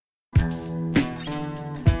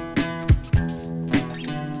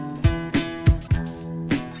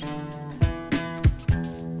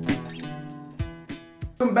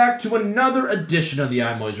Welcome back to another edition of the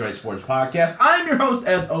I'm Always Right Sports Podcast. I'm your host,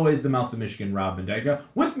 as always, the Mouth of Michigan, Rob Mendeca.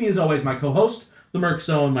 With me, as always, my co-host, the Merc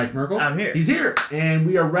Zone, Mike Merkel. I'm here. He's here, and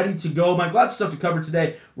we are ready to go. Mike, lots of stuff to cover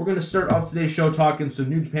today. We're going to start off today's show talking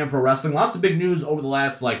some New Japan Pro Wrestling. Lots of big news over the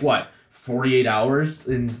last, 48 hours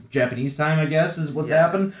in Japanese time, I guess, is what's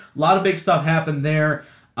happened. A lot of big stuff happened there.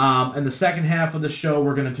 In the second half of the show,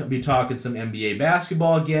 we're going to be talking some NBA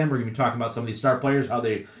basketball again. We're going to be talking about some of these star players, how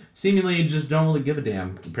they seemingly just don't really give a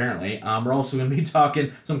damn, apparently. We're also going to be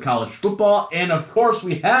talking some college football. And, of course,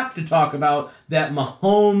 we have to talk about that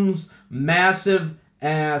Mahomes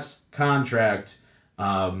massive-ass contract.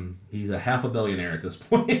 He's a half a billionaire at this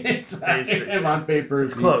point in time on paper.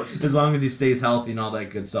 It's close. As long as he stays healthy and all that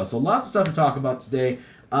good stuff. So lots of stuff to talk about today.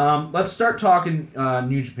 Let's start talking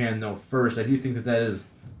New Japan, though, first. I do think that is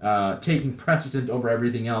taking precedent over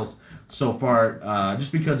everything else so far,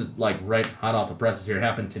 just because it's right hot off the presses here. It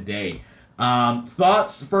happened today.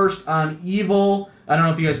 Thoughts first on Evil. I don't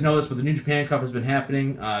know if you guys know this, but the New Japan Cup has been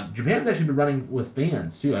happening. Japan's actually been running with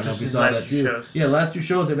fans, too. I don't know if you saw that, too. Shows. Yeah, last two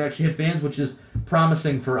shows they've actually had fans, which is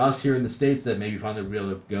promising for us here in the States that maybe finally we'll be able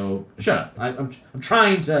to go, shut up. I'm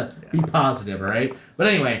trying to be positive, all right? But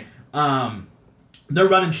anyway, they're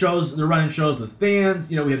running shows with fans.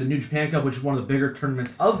 You know, we have the New Japan Cup, which is one of the bigger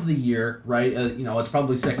tournaments of the year, right? It's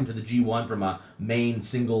probably second to the G1 from a main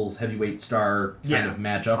singles heavyweight star kind of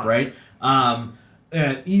matchup, right?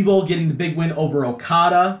 Evil getting the big win over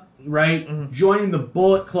Okada, right? Mm-hmm. Joining the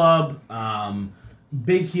Bullet Club,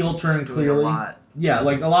 big heel turn clearly. A lot. Yeah, a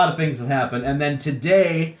lot of things have happened. And then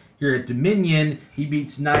today, here at Dominion, he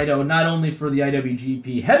beats Naito not only for the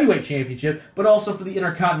IWGP Heavyweight Championship, but also for the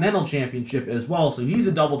Intercontinental Championship as well. So he's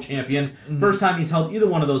a double champion. Mm-hmm. First time he's held either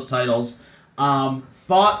one of those titles.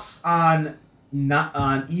 Thoughts on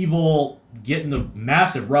Evil getting the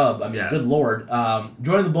massive rub? I mean, good lord.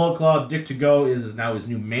 Joining the Bullet Club, Dick Togo is now his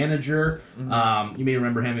new manager. Mm-hmm. You may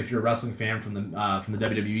remember him if you're a wrestling fan from the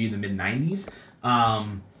WWE in the mid-'90s.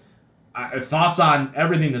 Thoughts on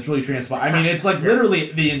everything that's really transpired? I mean, it's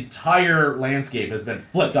literally the entire landscape has been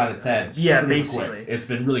flipped on its head. Yeah, basically. Quick. It's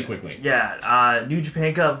been really quickly. Yeah, New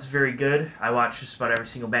Japan Cup is very good. I watched just about every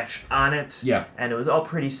single match on it. Yeah. And it was all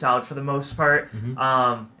pretty solid for the most part.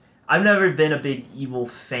 Mm-hmm. I've never been a big Evil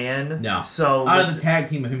fan. No. So out of the tag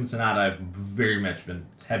team of him and Sonata, I've very much been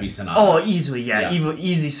heavy Sonata. Oh, easily, yeah. Evil,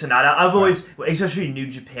 easy Sonata. I've always, especially New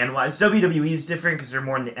Japan-wise, WWE is different because they're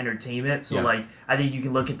more in the entertainment. So, I think you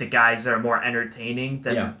can look at the guys that are more entertaining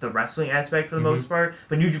than the wrestling aspect for the most part.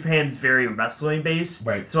 But New Japan's very wrestling-based.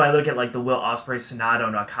 Right. So I look at, the Will Ospreay, Sonata,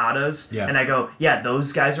 and Okadas, and I go,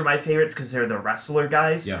 those guys are my favorites because they're the wrestler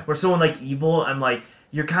guys. Yeah. Where someone like Evil, I'm like,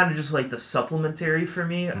 you're kind of just the supplementary for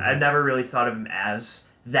me. Mm-hmm. I never really thought of him as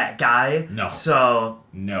that guy. No. So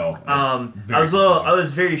no. I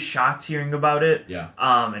was very shocked hearing about it. Yeah.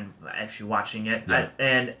 And actually watching it. Yeah.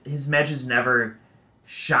 And his matches never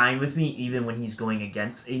shine with me, even when he's going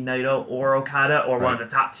against a Naito or Okada or one of the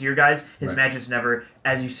top tier guys. His matches never,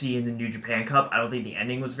 as you see in the New Japan Cup, I don't think the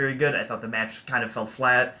ending was very good. I thought the match kind of fell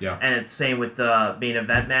flat. Yeah. And it's same with the main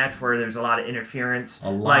event match where there's a lot of interference. A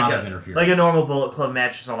lot of interference. Like a normal Bullet Club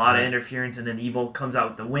match, there's a lot of interference, and then Evil comes out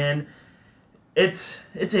with the win. It's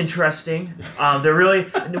interesting. They're really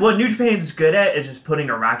what New Japan's good at is just putting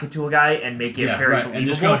a rocket to a guy and make it very believable. And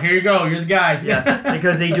just go, here you go, you're the guy. Yeah,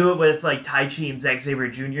 because they do it with Taichi and Zack Sabre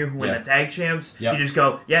Jr. who win the tag champs. Yep. You just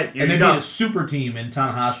go, you're and they beat a super team in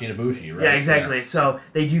Tanahashi and Ibushi, right? Yeah, exactly. Yeah. So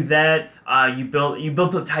they do that. You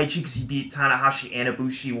built up Taichi because he beat Tanahashi and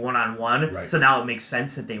Ibushi 1-on-1. Right. So now it makes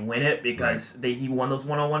sense that they win it because he won those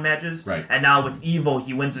 1-on-1 matches. Right. And now with Evil,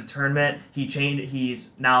 he wins a tournament.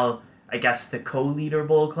 He's now, I guess, the co-leader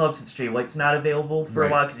Bullet Club since Jay White's not available for a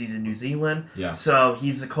while because he's in New Zealand. Yeah. So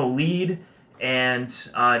he's the co-lead,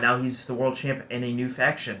 and now he's the world champ in a new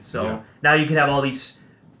faction. So now you can have all these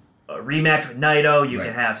rematch with Naito. You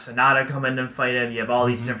can have Sonata come in and fight him. You have all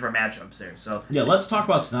these different matchups there. So let's talk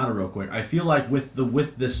about Sonata real quick. I feel like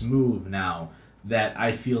with this move now, that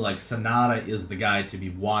I feel like Sonata is the guy to be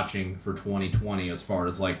watching for 2020 as far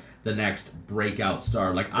as the next breakout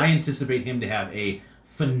star. I anticipate him to have a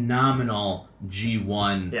phenomenal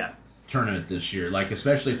G1 tournament this year.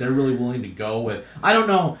 Especially if they're really willing to go with. I don't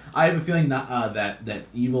know. I have a feeling that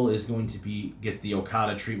Evil is going to get the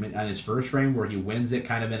Okada treatment on his first reign, where he wins it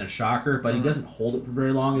kind of in a shocker, but he doesn't hold it for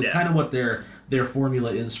very long. It's kind of what their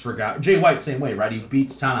formula is for guys. Jay White, same way, right? He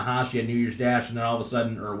beats Tanahashi at New Year's Dash, and then all of a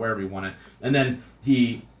sudden, or wherever he won it, and then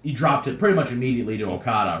he dropped it pretty much immediately to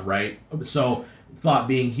Okada, right? So thought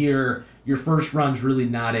being here, your first run's really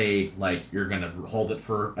not you're going to hold it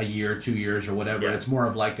for a year, 2 years, or whatever. Yeah. It's more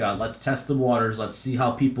of let's test the waters, let's see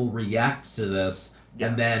how people react to this,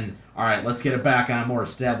 and then, all right, let's get it back on a more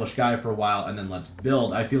established guy for a while, and then let's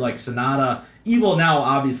build. I feel like Sanada, Evil now,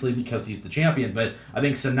 obviously, because he's the champion, but I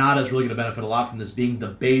think Sanada is really going to benefit a lot from this being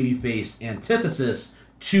the babyface antithesis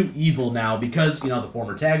to Evil now, because, the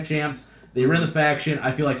former tag champs, they were in the faction.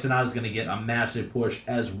 I feel like Sanada's going to get a massive push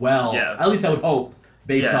as well. Yeah. At least I would hope.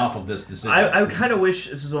 Based off of this decision. I kind of wish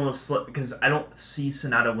this was almost because I don't see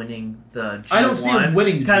Sanada winning the G1. I don't see him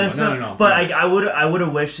winning the G1. No. But I would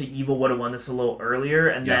have wished that Evil would have won this a little earlier,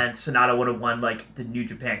 and then Sanada would have won like the New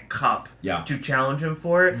Japan Cup to challenge him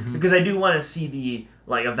for it. Because I do want to see the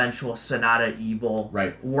eventual Sanada Evil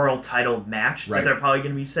world title match that they're probably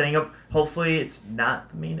going to be setting up. Hopefully, it's not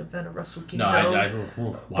the main event of Wrestle Kingdom.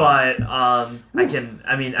 Wow. But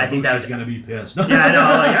I think that's going to be pissed. I know.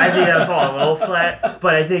 I think that would fall a little flat.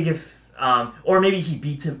 But I think if or maybe he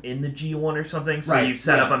beats him in the G1 or something, so you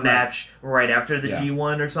set up a match right after the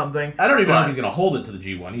G1 or something. I don't even know if he's going to hold it to the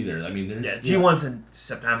G1 either. I mean, there's G1's in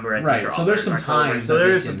September. I think, so there's some time. So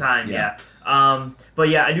there's some time. But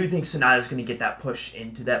I do think Sanada's going to get that push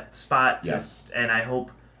into that spot. And I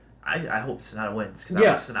hope Sanada wins because I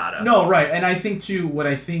love Sanada. No, right, and I think too. What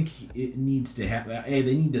I think it needs to happen.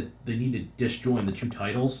 They need to disjoin the two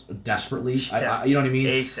titles desperately. You know what I mean?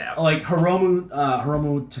 ASAP. Like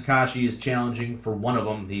Hiromu Takahashi is challenging for one of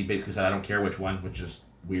them. He basically said, "I don't care which one," which is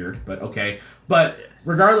weird, but okay. But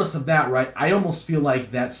regardless of that, right? I almost feel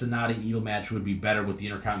like that Sanada Evil match would be better with the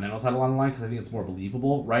Intercontinental title on the line because I think it's more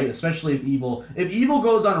believable, right? Especially if Evil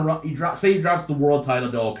goes on a run, he drops the world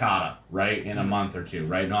title to Okada, right, in a month or two,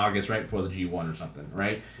 right, in August, right before the G1 or something,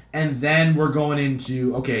 right, and then we're going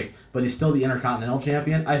into but he's still the Intercontinental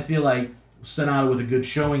champion. I feel like Sanada with a good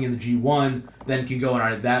showing in the G1 then can go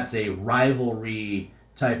and that's a rivalry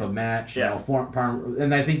type of match,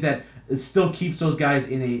 and I think that it still keeps those guys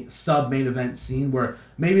in a sub-main event scene where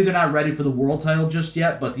maybe they're not ready for the world title just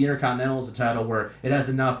yet, but the Intercontinental is a title where it has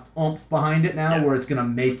enough oomph behind it now where it's going to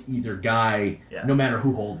make either guy, no matter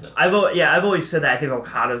who holds it. I've always said that I think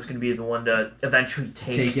Okada's going to be the one to eventually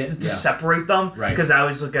take it to separate them, because I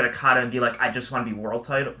always look at Okada and be like, I just want to be world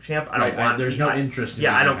title champ. I don't want. There's no interest. In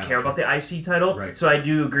I don't care about the IC title, so I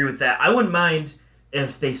do agree with that. I wouldn't mind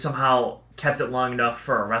if they somehow kept it long enough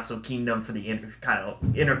for a Wrestle Kingdom for the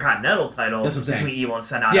Intercontinental title between Evil and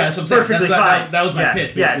Sanada. Yeah, that's what I'm saying. Perfectly fine. That was my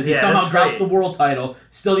pitch. He somehow drops the world title,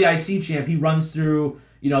 still the IC champ. He runs through,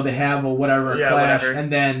 they have a clash,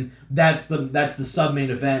 and then that's the sub main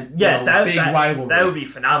event. Big rivalry. That would be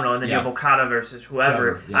phenomenal. And then you have Okada versus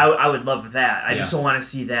whoever. I would love that. I just don't want to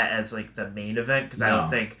see that as like the main event because I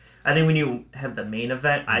think when you have the main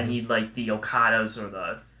event, I need like the Okadas or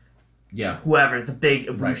the whoever, the big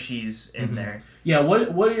Ibushis in there. Yeah, what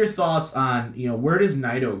are your thoughts on, where does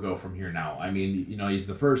Naito go from here now? I mean, he's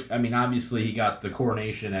the first, obviously he got the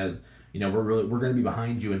coronation as, we're going to be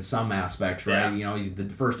behind you in some aspects, right? Yeah. He's the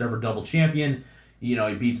first ever double champion. He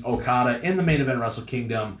beats Okada in the main event of Wrestle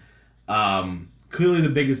Kingdom. Clearly the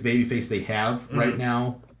biggest babyface they have right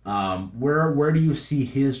now. Where do you see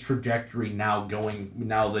his trajectory now going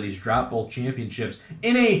now that he's dropped both championships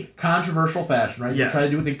in a controversial fashion, right? They try to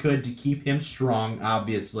do what they could to keep him strong,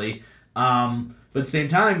 obviously. But at the same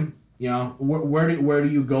time, where do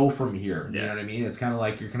you go from here? You know what I mean? It's kind of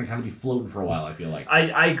like you're going to kind of be floating for a while, I feel like.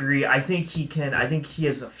 I agree. I think he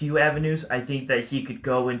has a few avenues. I think that he could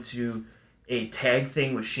go into a tag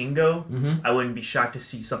thing with Shingo. I wouldn't be shocked to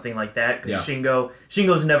see something like that because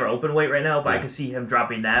Shingo's never open weight right now, but I could see him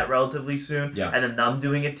dropping that relatively soon, and then them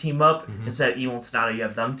doing a team up instead of Evil and Sanada. You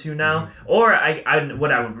have them two now, or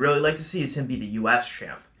what I would really like to see is him be the U.S.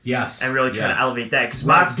 champ. Yes, and really try to elevate that because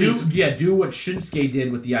Moxley's do what Shinsuke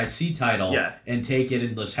did with the IC title, and take it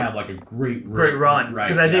and just have like a great run.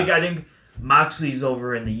 Because I think Moxley's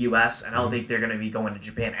over in the U.S. and I don't think they're going to be going to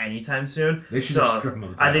Japan anytime soon. They should just strip him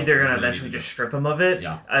of it. I think they're going to eventually just strip him of it.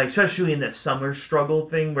 Especially in the summer struggle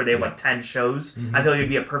thing where they have 10 shows. I feel like it'd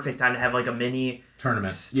be a perfect time to have like a mini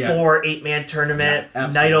tournament, 4-8-man tournament.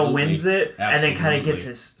 Naito wins it and then kind of gets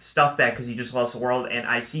his stuff back because he just lost the world and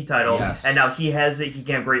IC title, and now he has it. He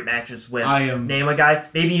can have great matches with name a guy.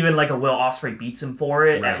 Maybe even like a Will Ospreay beats him for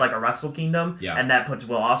it at like a Wrestle Kingdom, and that puts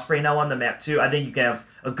Will Ospreay now on the map too. I think you can have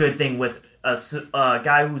a good thing with a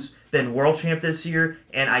guy who's been world champ this year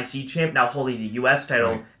and IC champ now holding the US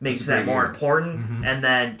title makes that more important, and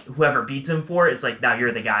then whoever beats him for it, it's like now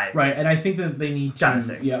you're the guy, right? And I think that they need to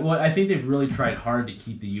I think they've really tried hard to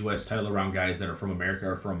keep the US title around guys that are from America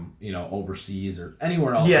or from overseas or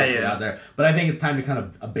anywhere else out there, but I think it's time to kind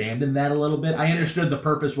of abandon that a little bit. I understood the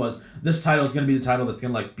purpose was this title is going to be the title that's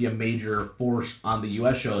going to like be a major force on the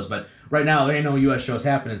US shows, but right now there ain't no US shows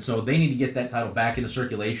happening, so they need to get that title back into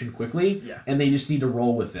circulation quickly and they just need to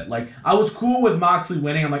roll with it. Like, I was cool with Moxley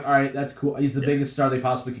winning. I'm like, all right, that's cool. He's the biggest star they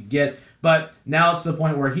possibly could get. But now it's to the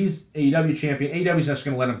point where he's AEW champion. AEW's just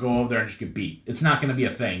going to let him go over there and just get beat. It's not going to be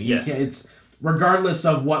a thing. You can't. It's regardless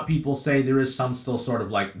of what people say, there is some still sort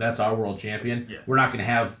of like, that's our world champion. Yeah. We're not going to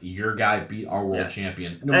have your guy beat our world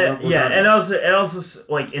champion. No, and also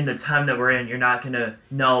like in the time that we're in, you're not going to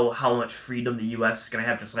know how much freedom the U.S. is going to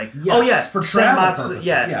have. Just like, for travel purposes.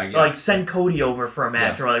 Like send Cody over for a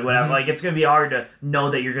match or like whatever. Like it's going to be hard to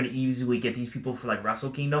know that you're going to easily get these people for like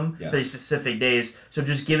Wrestle Kingdom for these specific days. So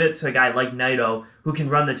just give it to a guy like Naito who can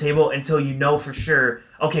run the table until you know for sure,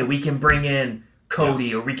 okay, we can bring in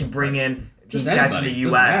Cody or we can bring in these guys from the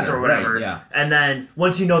U.S. or whatever. Right, and then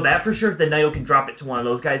once you know that for sure, then Naito can drop it to one of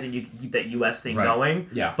those guys and you can keep that U.S. thing going.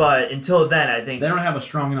 Yeah. But until then, I think they don't have a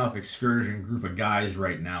strong enough excursion group of guys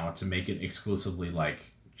right now to make it exclusively like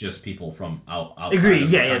just people from outside. Agree.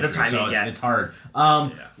 Of the country. That's what I mean. So it's hard.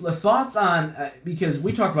 The thoughts on because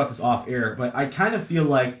we talked about this off air, but I kind of feel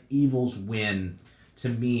like Evil's win to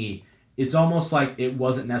me. It's almost like it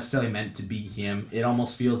wasn't necessarily meant to be him. It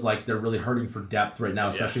almost feels like they're really hurting for depth right now,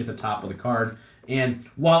 especially at the top of the card. And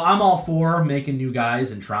while I'm all for making new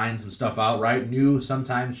guys and trying some stuff out, right? New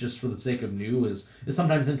sometimes just for the sake of new is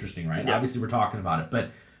sometimes interesting, right? Yeah. Obviously, we're talking about it,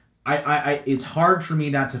 but I it's hard for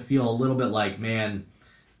me not to feel a little bit like, man,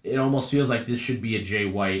 it almost feels like this should be a Jay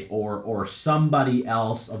White or somebody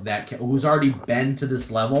else of that who's already been to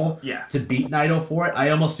this level to beat Naito for it. I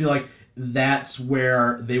almost feel like that's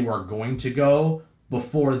where they were going to go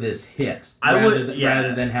before this hit,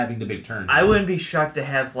 rather than having the big turn. I wouldn't be shocked to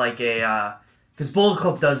have like a because Bullet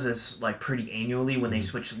Club does this like pretty annually when they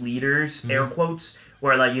switch leaders, air quotes,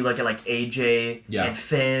 where like you look at like AJ and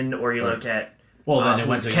Finn, or you look at then it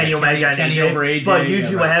went to Kenny Omega and Kenny over AJ. But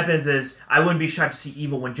usually what happens is I wouldn't be shocked to see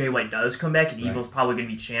Evil when Jay White does come back, and Evil's probably going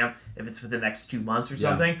to be champ if it's within the next 2 months or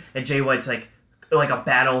something, and Jay White's like a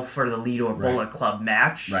battle for the lead or Bullet Club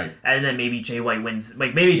match. Right. And then maybe Jay White wins.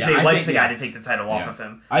 Like, maybe Jay White's the guy to take the title off of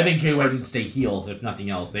him. I think Jay White would stay heel, if nothing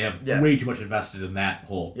else. They have way too much invested in that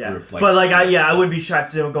whole group. Like, but, I wouldn't be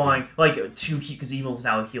shocked to going, because Evil's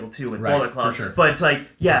now a heel, too, with Bullet Club. For sure. But it's like,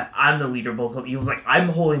 I'm the leader of Bullet Club. Evil's like, I'm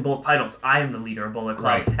holding both titles. I am the leader of Bullet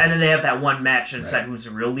Club. Right. And then they have that one match and said who's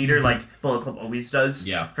the real leader, like Bullet Club always does.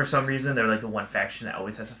 Yeah. For some reason, they're like the one faction that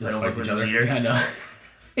always has to fight over the leader. Yeah, I know.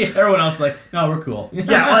 Everyone else is like, no, we're cool.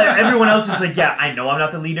 Everyone else is like, I know I'm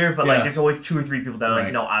not the leader, but there's always 2 or 3 people that are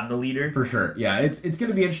like, no, I'm the leader. For sure, it's going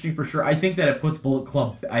to be interesting for sure. I think that it puts Bullet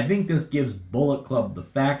Club. I think this gives Bullet Club, the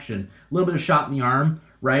faction, a little bit of shot in the arm,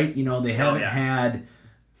 right? You know, they haven't had.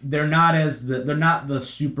 They're not the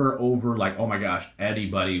super over like, oh my gosh,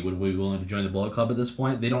 anybody would be willing to join the Bullet Club at this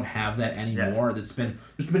point. They don't have that anymore. There's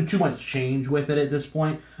been too much change with it at this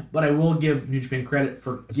point. But I will give New Japan credit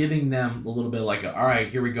for giving them a little bit of like, all right,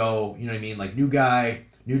 here we go. You know what I mean? Like new guy,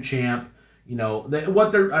 new champ. You know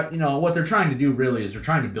what they're trying to do really is they're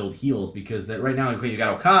trying to build heels because right now you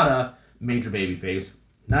got Okada, major babyface.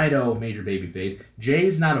 Naito, major babyface.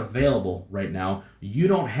 Jay's not available right now. You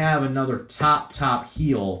don't have another top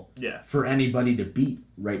heel for anybody to beat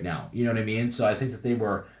right now. You know what I mean? So I think that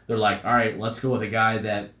they're like, all right, let's go with a guy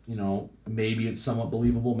that, you know, maybe it's somewhat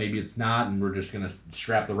believable, maybe it's not, and we're just going to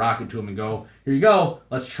strap the rocket to him and go, here you go,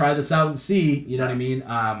 let's try this out and see. You know what I mean?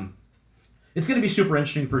 It's going to be super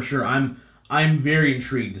interesting for sure. I'm very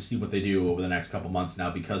intrigued to see what they do over the next couple months now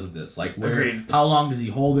because of this. Like, how long does he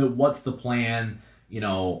hold it? What's the plan? You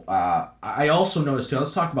know, I also noticed too.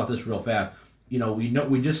 Let's talk about this real fast. You know,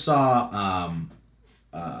 we just saw,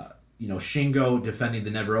 Shingo defending the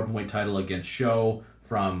Never Openweight title against Sho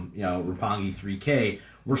from Roppongi 3K.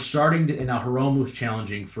 We're starting to, and now Hiromu's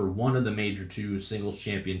challenging for one of the major 2 singles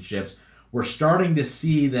championships. We're starting to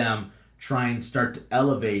see them try and start to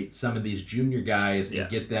elevate some of these junior guys and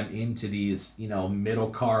get them into these middle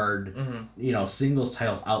card singles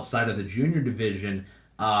titles outside of the junior division.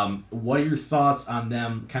 What are your thoughts on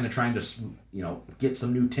them kind of trying to, get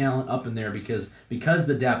some new talent up in there because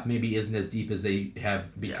the depth maybe isn't as deep as they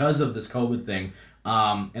have because of this COVID thing,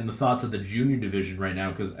 and the thoughts of the junior division right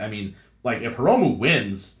now? Because, I mean, like if Hiromu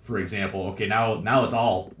wins, for example, okay, now it's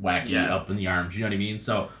all wacky up in the arms, you know what I mean?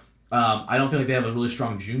 So I don't feel like they have a really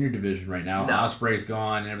strong junior division right now. No. Ospreay's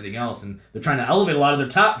gone and everything else, and they're trying to elevate a lot of their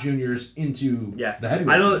top juniors into the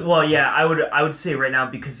heavyweight. I would say right now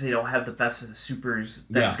because they don't have the best of the supers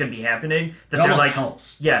that's going to be happening. That it almost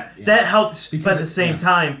helps. That helps. Because but at the same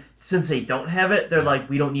time, since they don't have it, they're like,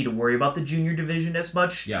 we don't need to worry about the junior division as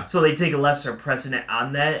much. Yeah. So they take a lesser precedent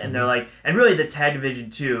on that, and they're like, and really the tag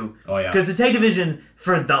division too. Oh yeah. Because the tag division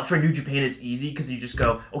for New Japan is easy because you just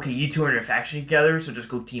go, okay, you two are in a faction together, so just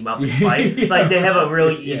go team up and fight. Like they have a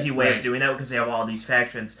really easy way of doing that because they have all these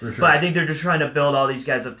factions. For sure. But I think they're just trying to build all these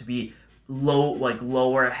guys up to be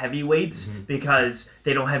lower heavyweights because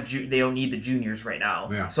they don't need the juniors right now.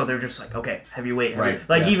 Yeah. So they're just like, okay, heavyweight. Right.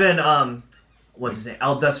 Like even what's his name?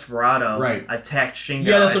 El Desperado attacked Shingo.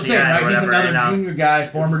 Yeah, that's what I'm saying, right? He's another junior guy,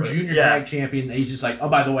 former junior tag champion. And he's just like, oh,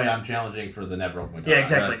 by the way, I'm challenging for the Never Open title. Yeah,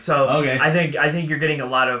 exactly. So I think you're getting a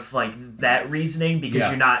lot of like that reasoning because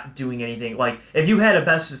you're not doing anything. Like if you had a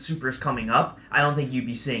Best of Supers coming up, I don't think you'd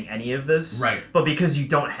be seeing any of this. Right. But because you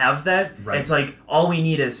don't have that, it's like all we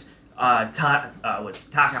need is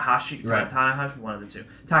Takahashi? Tanahashi, one of the two.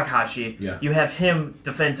 Takahashi. Yeah. You have him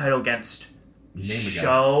defend title against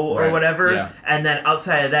Show or whatever, and then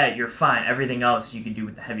outside of that, you're fine. Everything else you can do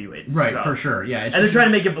with the heavyweights. Right, so. For sure. Yeah. And they're trying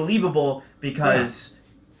to make it believable because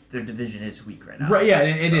their division is weak right now. Right. Yeah,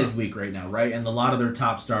 it is weak right now. Right, and a lot of their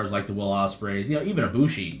top stars like the Will Ospreays, even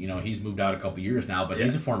Ibushi, he's moved out a couple years now, but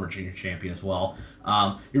he's a former junior champion as well.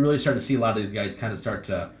 You really start to see a lot of these guys kind of start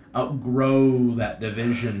to outgrow that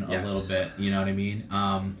division a little bit. You know what I mean?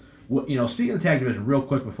 Speaking of the tag division, real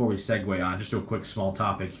quick before we segue on, just a quick small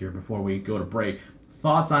topic here before we go to break.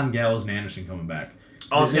 Thoughts on Gallows and Anderson coming back?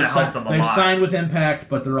 Oh, it's going to help them a lot. They've signed with Impact,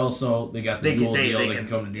 but they got the dual deal. They can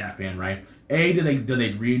come to New Japan, right? Do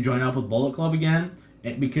they rejoin up with Bullet Club again?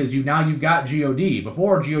 Because you've got GOD.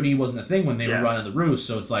 Before, GOD wasn't a thing when they were running the Roost,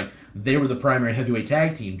 so it's like they were the primary heavyweight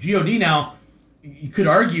tag team. GOD now, you could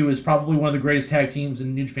argue, is probably one of the greatest tag teams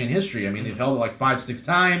in New Japan history. I mean, they've held it like 5-6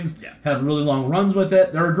 times, had really long runs with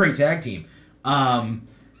it. They're a great tag team.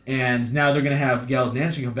 And now they're going to have Gallows and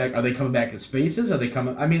Anderson come back. Are they coming back as faces? Are they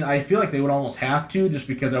coming? I mean, I feel like they would almost have to, just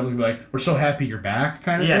because everyone's going to be like, we're so happy you're back,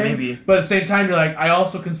 kind of thing. Yeah, maybe. But at the same time, you're like, I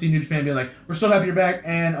also can see New Japan being like, we're so happy you're back,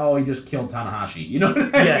 and you just killed Tanahashi. You know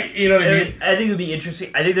what I mean? You know what I mean? I think it would be interesting.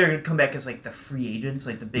 I think they're going to come back as like the free agents,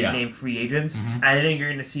 like the big name free agents. Mm-hmm. And I think you're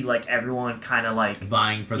going to see like everyone kind of like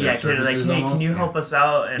vying for their services. Hey, can you help us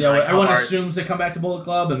out? And everyone assumes they come back to Bullet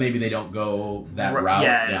Club, and maybe they don't go that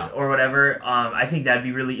route. Or whatever. I think that'd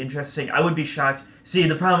be really interesting. I would be shocked. See,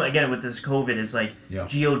 the problem again with this COVID is like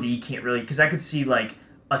GOD can't really, because I could see like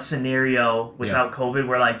a scenario without COVID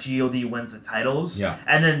where like GOD wins the titles,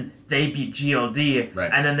 and then they beat GOD,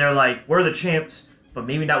 and then they're like, we're the champs, but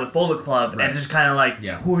maybe not with Bullet Club, and it's just kind of like,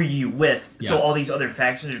 who are you with? So all these other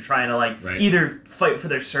factions are trying to like either fight for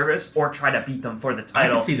their service or try to beat them for the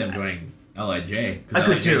title. I could see them joining LIJ. I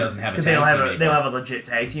could too, because they don't have a legit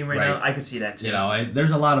tag team right now. I could see that too.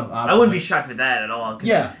 There's a lot of options. I wouldn't be shocked with that at all.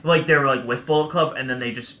 Like they were like with Bullet Club, and then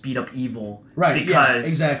they just beat up Evil. Right. Because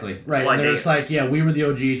exactly. Right. Like, and they're just like, we were the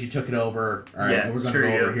OGs. You took it over. All right. We're going to go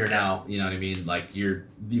over here now. You know what I mean? Like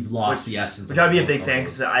you've lost the essence. Which I'd be a big fan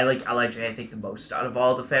because I like LIJ. I think the most out of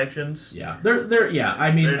all the factions. Yeah. They're. Yeah.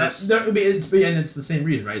 I mean, it's the same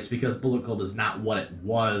reason, right? It's because Bullet Club is not what it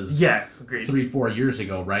was. Yeah. Agreed. 3-4 years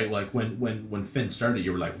ago, right? Like when Finn started,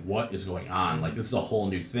 you were like, what is going on? Like this is a whole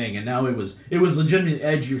new thing, and now it was legitimately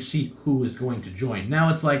edge your seat who is going to join.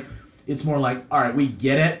 Now it's like it's more like, all right, we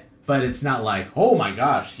get it, but it's not like, oh my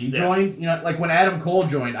gosh, he joined. Like when Adam Cole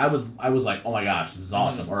joined, I was like, oh my gosh, this is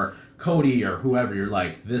awesome. Or Cody or whoever, you're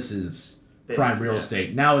like, this is prime real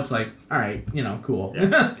estate. Now it's like, all right, cool.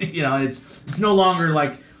 It's no longer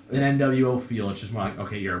like an NWO feel. It's just more like,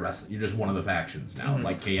 okay, you're a wrestler. You're just one of the factions now,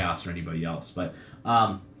 like Chaos or anybody else. But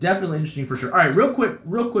definitely interesting for sure. All right,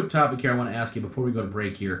 real quick topic here I want to ask you before we go to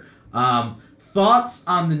break here. Thoughts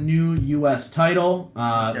on the new U.S. title? We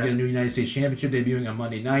got a new United States Championship debuting on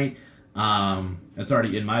Monday night. It's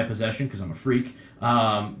already in my possession because I'm a freak.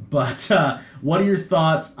 But what are your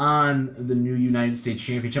thoughts on the new United States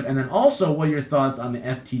Championship? And then also, what are your thoughts on the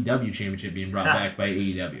FTW Championship being brought back by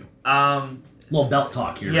AEW? Little belt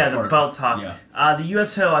talk here. Yeah, the belt talk. Yeah. The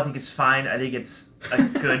U.S. title, I think it's fine. I think it's a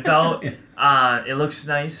good belt. It looks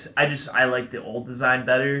nice. I like the old design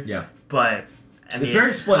better. Yeah. But I mean, it's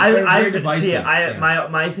very split. Very divisive.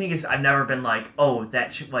 My thing is, I've never been like,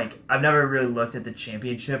 I've never really looked at the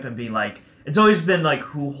championship and be like, it's always been like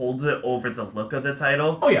who holds it over the look of the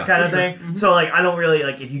title, kind of thing. Mm-hmm. So like I don't really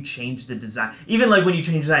like if you change the design, even like when you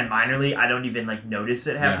change design minorly, I don't even like notice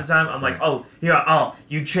it half the time. I'm like,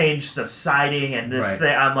 you changed the siding and this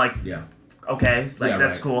thing. I'm like, okay, like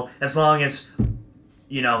that's cool as long as.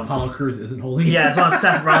 Apollo Crews isn't holding it. Yeah, as long as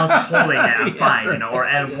Seth Rollins is holding it, I'm fine, or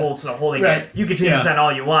Adam Cole's holding it. You can change that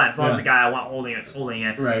all you want, as long as the guy I want holding it is holding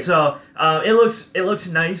it. Right. So it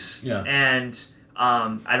looks nice, and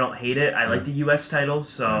I don't hate it. I like the U.S. title,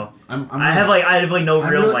 so I have no real I'm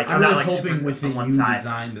not really like hoping with the on one new side.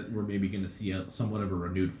 design that we're maybe going to see somewhat of a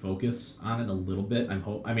renewed focus on it a little bit.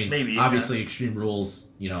 Maybe, obviously Extreme Rules,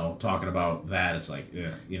 talking about that, it's like,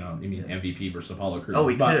 MVP versus Apollo Crews. Oh,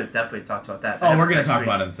 we could have definitely talked about that. Oh, we're going to talk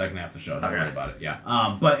about it in the second half of the show. Don't worry about it.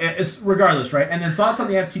 Yeah. But it's regardless, right? And then thoughts on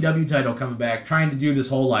the FTW title coming back, trying to do this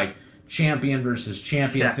whole like champion versus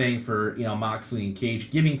champion thing for Moxley and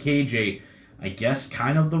Cage, giving Cage I guess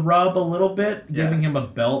kind of the rub a little bit, giving him a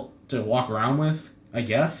belt to walk around with, I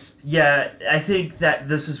guess. Yeah, I think that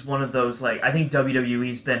this is one of those, like, I think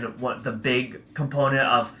WWE's been the big component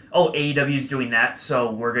of, AEW's doing that,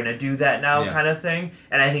 so we're going to do that now kind of thing.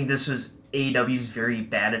 And I think this was AEW's very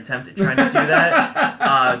bad attempt at trying to do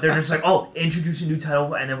that. They're just like, introduce a new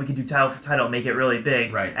title, and then we can do title for title, make it really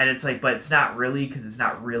big. Right. And it's like, but it's not really, because it's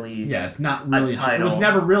not really it's not really a title. It was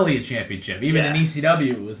never really a championship. Even in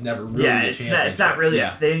ECW, it was never really a championship. It's not really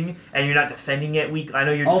a thing, and you're not defending it week. I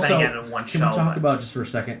know you're defending it in one show. Can we talk about, just for a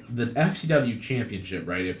second, the FCW championship,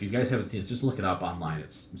 right? If you guys haven't seen it, just look it up online.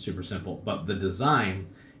 It's super simple. But the design,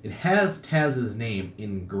 it has Taz's name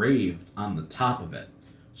engraved on the top of it.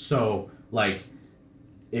 So, like,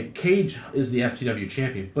 if Cage is the FTW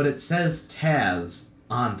champion, but it says Taz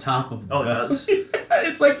on top of the it does?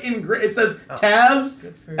 It's like it says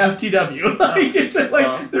Taz FTW. Like, it's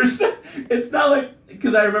like it's not like,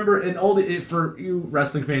 because I remember for you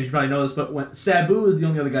wrestling fans, you probably know this, but when Sabu is the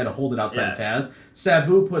only other guy to hold it outside of Taz,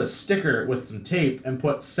 Sabu put a sticker with some tape and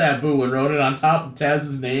put Sabu and wrote it on top of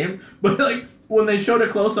Taz's name, but like, when they showed a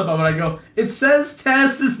close-up of it, I go, it says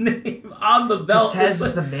Taz's name on the belt. Taz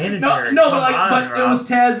is the manager. No, but it was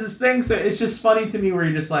Taz's thing, so it's just funny to me where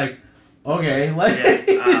you're just like, okay, like,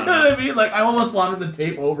 you know what I mean? Like, I almost wanted to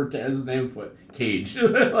tape over Taz's name and put Cage.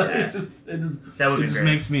 It just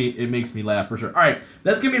makes me laugh for sure. All right,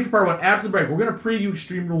 that's gonna be it for part one. After the break, we're gonna preview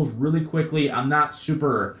Extreme Rules really quickly. I'm not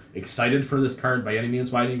super excited for this card by any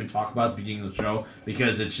means, so I didn't even talk about it at the beginning of the show,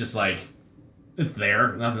 because it's just like, it's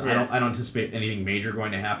there. Nothing. I don't anticipate anything major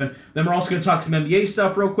going to happen. Then we're also going to talk some NBA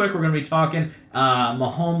stuff real quick. We're going to be talking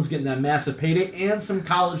Mahomes getting that massive payday and some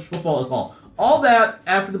college football as well. All that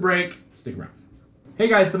after the break. Stick around. Hey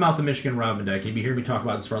guys, the Mouth of Michigan, Rob Van Dyke. You've been hearing me talk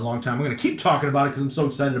about this for a long time. I'm going to keep talking about it because I'm so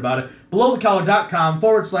excited about it.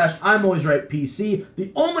 BelowTheCollar.com/I'm Always Right PC,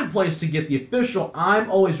 the only place to get the official I'm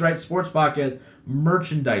Always Right sports podcast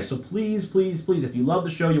merchandise. So please, please, please, if you love the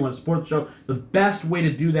show, you want to support the show, the best way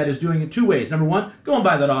to do that is doing it two ways. Number one, go and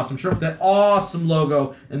buy that awesome shirt with that awesome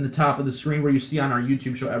logo in the top of the screen where you see on our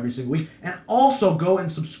YouTube show every single week. And also go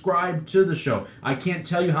and subscribe to the show. I can't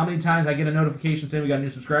tell you how many times I get a notification saying we got a new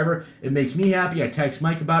subscriber. It makes me happy. I text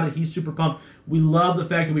Mike about it. He's super pumped. We love the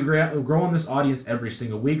fact that we're growing this audience every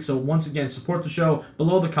single week. So once again, support the show,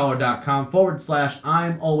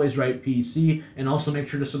 BelowTheCollar.com/I'm Always Right PC, and also make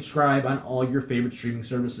sure to subscribe on all your favorite streaming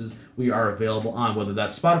services we are available on, whether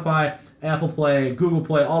that's Spotify, Apple Play, Google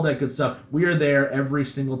Play, all that good stuff. We are there every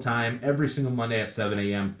single time, every single Monday at 7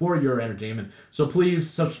 a.m. for your entertainment. So please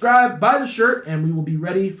subscribe, buy the shirt, and we will be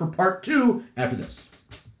ready for part 2 after this.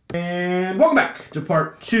 And welcome back to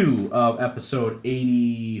part 2 of episode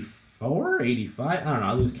 84. 85? I don't know.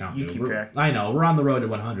 I lose count. You keep track. I know. We're on the road to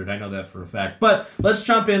 100. I know that for a fact. But let's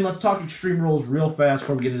jump in. Let's talk Extreme Rules real fast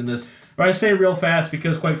before we get into this. Or I say real fast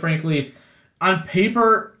because, quite frankly, on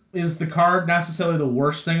paper, is the card necessarily the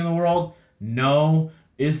worst thing in the world? No.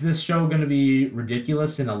 Is this show going to be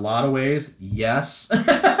ridiculous in a lot of ways? Yes.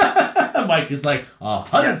 Mike is like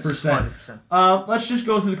 100%. Yes, 100%. Let's just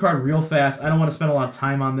go through the card real fast. I don't want to spend a lot of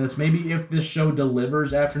time on this. Maybe if this show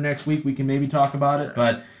delivers after next week, we can maybe talk about it.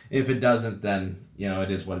 But if it doesn't, then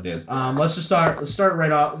it is what it is. Let's just start. Let's start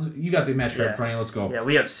right off. You got the match card in front of you. Let's go. Yeah,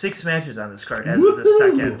 we have 6 matches on this card as of the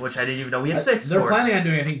second, which I didn't even know we had 6. They're planning on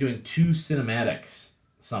doing 2 cinematics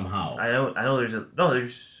somehow. I know. There's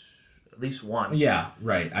at least 1. Yeah,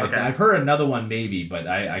 right. Okay. I've heard another one maybe, but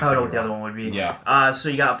I don't know what the other one would be. Yeah. So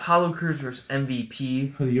you got Apollo Crews versus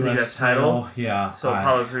MVP for the U.S. title. Yeah. So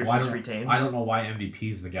Apollo Crews just retains. I don't know why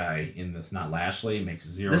MVP's the guy in this, not Lashley. It makes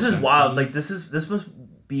zero sense. This is wild. Like this must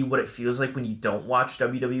be what it feels like when you don't watch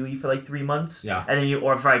WWE for like 3 months. Yeah. And then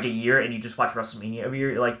or for like a year and you just watch WrestleMania every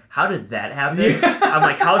year. You're like, how did that happen? Yeah. I'm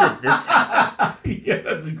like, how did this happen? Yeah,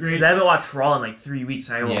 that's great. Because I haven't watched Raw in like 3 weeks.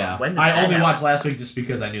 And when did I only watched last week just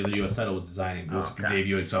because I knew the U.S. title was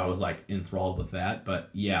debuting, so I was like enthralled with that. But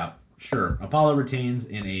yeah, sure. Apollo retains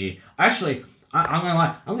in a. Actually, I'm gonna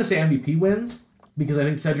lie. I'm gonna say MVP wins. because I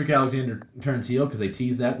think Cedric Alexander turns heel because they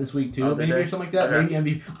tease that this week too, maybe or something like that. Okay.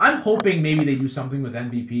 Maybe MVP. I'm hoping maybe they do something with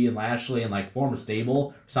MVP and Lashley and like form a stable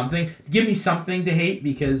or something to give me something to hate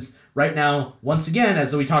because right now, once again,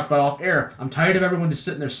 as we talked about off air, I'm tired of everyone just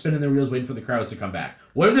sitting there spinning their wheels waiting for the crowds to come back.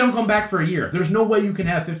 What if they don't come back for a year? There's no way you can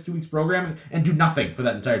have 52 weeks programming and do nothing for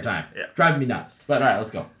that entire time. Yeah. Driving me nuts. But all right,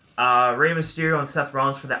 let's go. Rey Mysterio and Seth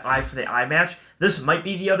Rollins for the eye match. This might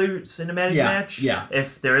be the other cinematic match. Yeah.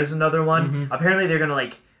 If there is another one. Apparently they're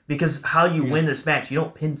gonna because how you win this match, you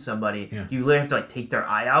don't pin somebody. Yeah. You literally have to take their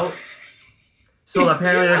eye out. So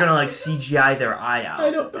apparently they're gonna CGI their eye out.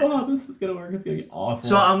 I don't know how this is gonna work. It's gonna be awful.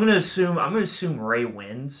 So I'm gonna assume Rey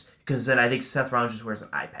wins because then I think Seth Rollins just wears an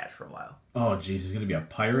eye patch for a while. Oh jeez, he's gonna be a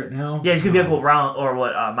pirate now. Yeah, he's gonna be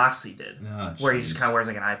what Moxley did, where he just kind of wears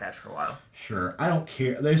an eye patch for a while. Sure, I don't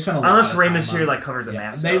care. They've spent a lot. Unless Rey Mysterio covers a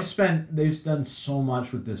mask. They've done so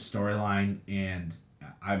much with this storyline, and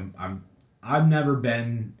I've never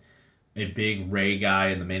been a big Rey guy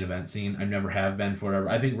in the main event scene. I never have been forever.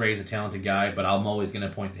 I think Rey's a talented guy, but I'm always going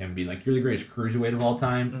to point to him and be like, you're the greatest cruiserweight of all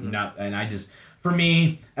time. For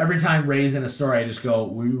me, every time Rey's in a story, I just go,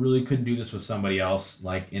 we really couldn't do this with somebody else,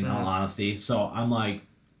 in all honesty. So I'm like,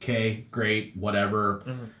 okay, great, whatever.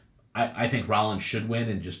 I think Rollins should win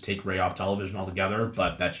and just take Rey off television altogether,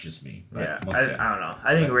 but that's just me. Right? Yeah, I don't know.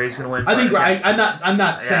 I think Rey's going to win. I think I'm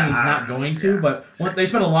not saying he's not going to, but they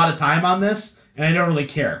spent a lot of time on this. And I don't really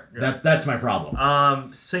care. Yeah. That's my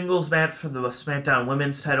problem. Singles match for the SmackDown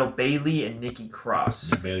Women's title: Bayley and Nikki Cross.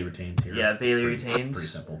 Yeah, Bayley retains here. Yeah, Bayley retains. Pretty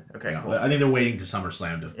simple. Okay, yeah. cool. I think they're waiting to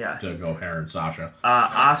SummerSlam to go her and Sasha.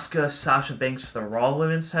 Asuka, Sasha Banks for the Raw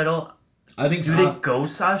Women's title. I think. Do they go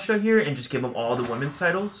Sasha here and just give them all the women's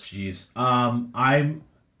titles? Jeez.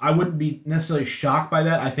 I wouldn't be necessarily shocked by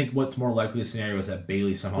that. I think what's more likely a scenario is that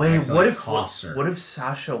Bayley somehow. What if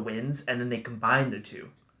Sasha wins and then they combine the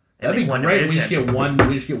two? That'd be great. We just get one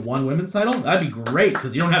women's title. That'd be great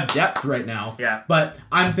because you don't have depth right now. Yeah. But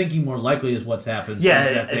I'm thinking more likely is what's happened. Yeah,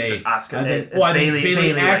 is that it's Asuka. I think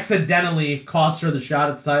Bayley accidentally cost her the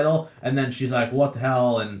shot at the title, and then she's like, "What the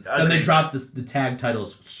hell?" And then they drop the tag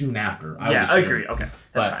titles soon after. I agree. Okay,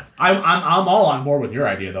 that's fine. I'm all on board with your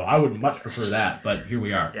idea though. I would much prefer that, but here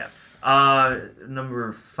we are. Yeah.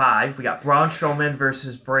 Number 5, we got Braun Strowman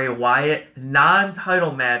versus Bray Wyatt,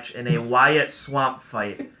 non-title match in a Wyatt swamp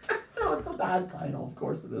fight. No, it's a non-title, of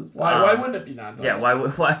course it is. Why wouldn't it be non-title? Yeah, why would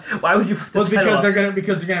you put the title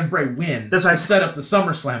because they're gonna Bray win. That's why I set up the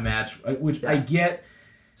SummerSlam match, which I get.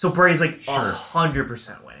 So Bray's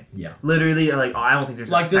 100% winning. Yeah. Literally, I don't think there's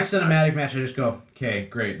this cinematic match. I just go, okay,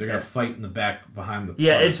 great. They're gonna fight in the back behind the.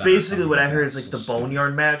 Yeah, it's basically what I heard is the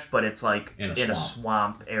Boneyard match, but it's in a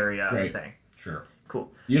swamp area thing. Sure.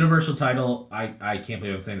 Cool. Universal title. I can't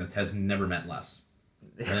believe I'm saying this. Has never meant less.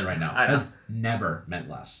 Right now, has never meant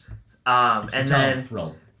less. And then I'm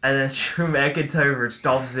thrilled. And then Drew McIntyre versus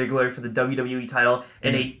Dolph Ziggler for the WWE title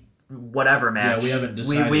in a whatever match. Yeah, we haven't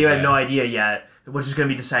decided. We had no idea yet, which is going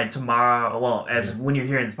to be decided tomorrow. Well, when you're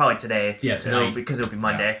hearing it's probably today. Yeah, tonight. Because it'll be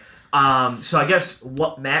Monday. Yeah. So I guess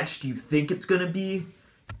what match do you think it's going to be,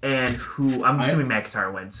 and who? I'm assuming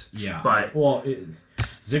McIntyre wins. Yeah. But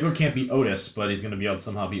Ziggler can't beat Otis, but he's going to be able to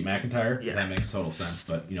somehow beat McIntyre. Yeah. That makes total sense.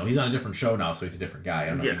 But he's on a different show now, so he's a different guy. I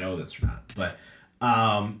don't know if you know this or not. But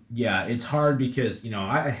it's hard because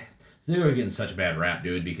Ziggler getting such a bad rap,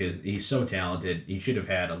 dude, because he's so talented. He should have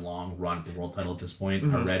had a long run for the world title at this point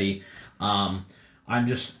already.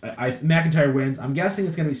 McIntyre wins. I'm guessing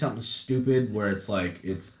it's going to be something stupid where it's I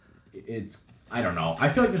don't know. I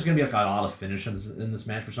feel like there's going to be a lot of finish in this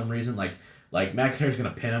match for some reason. Like McIntyre's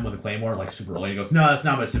going to pin him with a Claymore super early. He goes, no, that's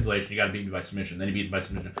not my stipulation. You got to beat me by submission. Then he beats him by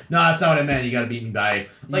submission. No, that's not what I meant. You got to beat me by...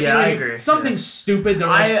 I agree. Something stupid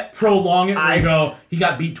that prolong it where you go, he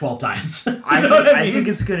got beat 12 times. I think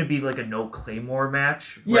it's going to be a no Claymore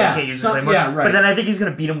match. Where he can't use the Claymore. Yeah, right. But then I think he's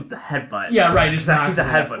going to beat him with the headbutt. Yeah, right. It's not the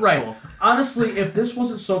headbutt's cool. Honestly, if this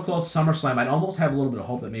wasn't so close to SummerSlam, I'd almost have a little bit of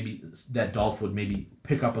hope that maybe that Dolph would maybe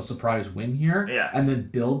pick up a surprise win here and then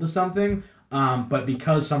build to something. But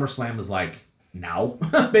because SummerSlam is now,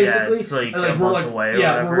 basically. Yeah, it's we're away.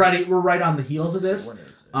 Yeah, we're ready. We're right on the heels of this.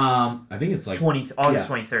 I think it's August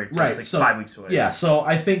 23rd. So right, it's 5 weeks away. Yeah, so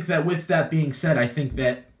I think that with that being said, I think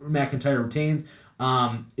that McIntyre retains.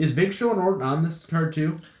 Is Big Show and Orton on this card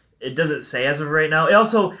too? It doesn't say as of right now.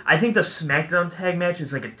 I think the SmackDown tag match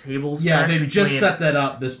is a tables match. Yeah, they just set that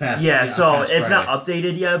up this past. Yeah, so it's Friday. Not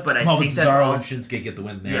updated yet, but I think that's Cesaro and Shinsuke get the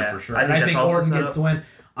win there for sure. I think Orton gets the win.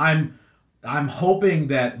 I'm hoping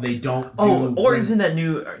that they don't. Orton's in that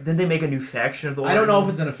new. Didn't they make a new faction of the Orton? I don't know if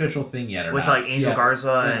it's an official thing yet or with not. Angel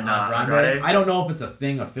Garza and Andrade. I don't know if it's a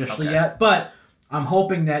thing officially yet, but I'm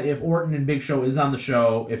hoping that if Orton and Big Show is on the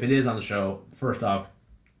show, if it is on the show, first off,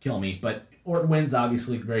 kill me. But Orton wins,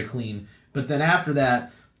 obviously, very clean. But then after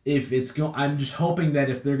that, I'm just hoping that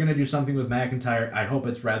if they're going to do something with McIntyre, I hope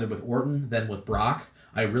it's rather with Orton than with Brock.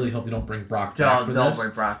 I really hope they don't bring Brock back for don't this.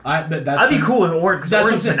 bring Brock. I'd be cool with Orton because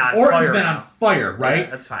Orton's been on fire, right? Yeah,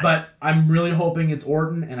 that's fine. But I'm really hoping it's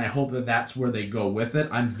Orton, and I hope that that's where they go with it.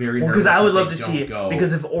 I'm very nervous because I would love to see it.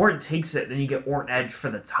 Because if Orton takes it, then you get Orton Edge for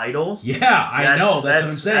the title. Yeah, I know. That's what I'm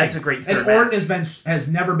saying. That's a great third And Orton has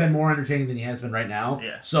never been more entertaining than he has been right now.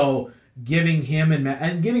 Yeah. So giving him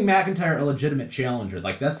and giving McIntyre a legitimate challenger,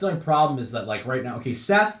 like that's the only problem is that like right now, okay,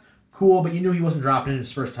 Seth, cool, but you knew he wasn't dropping in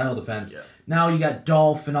his first title defense. Yeah. Now you got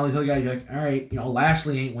Dolph and all these other guys. You're like, all right,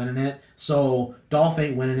 Lashley ain't winning it, so Dolph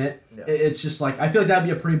ain't winning it. Yeah. It's just like I feel like that'd be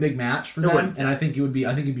a pretty big match for them, and I think it'd be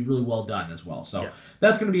really well done as well. So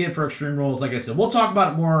that's gonna be it for Extreme Rules. Like I said, we'll talk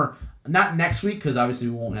about it more not next week because obviously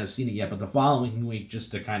we won't have seen it yet, but the following week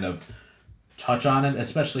just to kind of touch on it,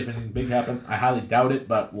 especially if anything big happens. I highly doubt it,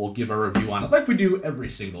 but we'll give a review on it like we do every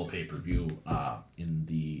single pay-per-view in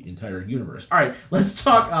the entire universe. All right, let's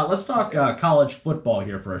talk college football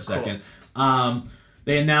here for a second. Cool.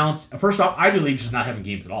 They announced, first off, Ivy League's just not having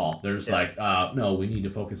games at all. There's no, we need to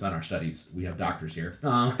focus on our studies. We have doctors here.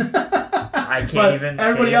 I can't even.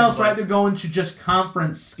 Everybody else, right? They're going to just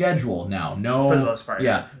conference schedule now. No, for the most part.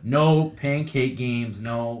 Yeah, no pancake games.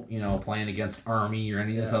 No, playing against Army or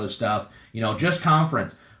any of this other stuff. Just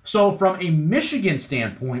conference. So from a Michigan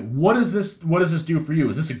standpoint, what does this do for you?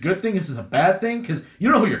 Is this a good thing? Is this a bad thing? Because you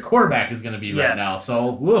don't know who your quarterback is going to be right now.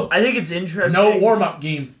 So whoa. I think it's interesting. No warm-up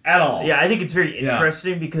games at all. Yeah, I think it's very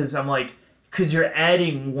interesting because I'm like, because you're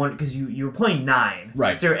adding one, because you were playing 9.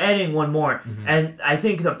 Right. So you're adding one more. Mm-hmm. And I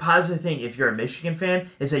think the positive thing, if you're a Michigan fan,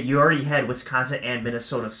 is that you already had Wisconsin and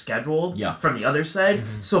Minnesota scheduled from the other side.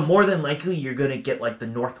 Mm-hmm. So more than likely, you're going to get like the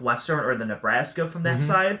Northwestern or the Nebraska from that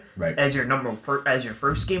side as your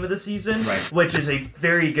first game of the season, which is a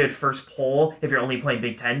very good first poll if you're only playing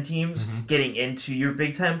Big Ten teams getting into your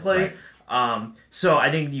Big Ten play. Right. So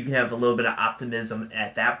I think you can have a little bit of optimism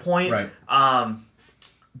at that point. Right.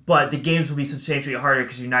 But the games will be substantially harder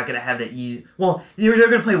because you're not going to have that easy. Well, they're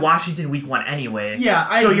going to play Washington week 1 anyway. Yeah,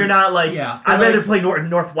 so you're not like. Yeah, I'd rather play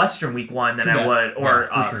Northwestern week 1 than I would,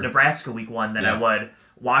 or Nebraska week 1 than I would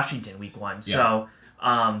Washington week 1. Yeah. So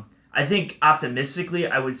I think optimistically,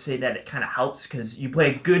 I would say that it kind of helps because you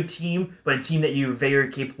play a good team, but a team that you're very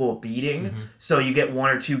capable of beating. Mm-hmm. So you get 1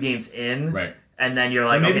 or 2 games in. Right. And then you're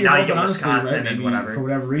like, okay, now you get Wisconsin and whatever. For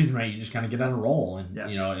whatever reason, right? You just kind of get on a roll, and that's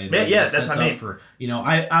what I mean. For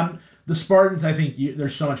I'm the Spartans. I think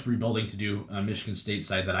there's so much rebuilding to do on Michigan State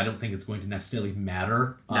side that I don't think it's going to necessarily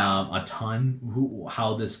matter a ton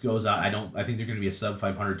how this goes out. I think they're going to be a sub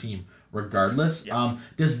 500 team regardless. Yeah.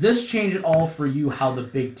 Does this change at all for you how the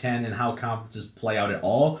Big Ten and how conferences play out at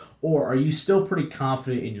all, or are you still pretty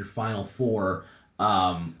confident in your Final Four?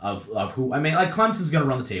 Of who I mean, like Clemson's going to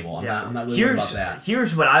run the table. I'm not really worried about that.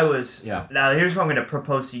 Here's what I was. Yeah. Now here's what I'm going to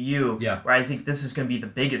propose to you. Yeah. Where I think this is going to be the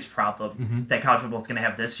biggest problem that college football is going to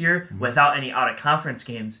have this year, without any out of conference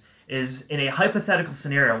games, is in a hypothetical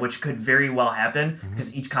scenario, which could very well happen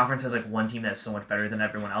because each conference has like one team that's so much better than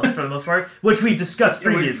everyone else for the most part, which we discussed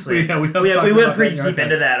previously. We went pretty deep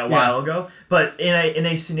into that a while ago. But in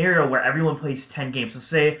a scenario where everyone plays 10 games, so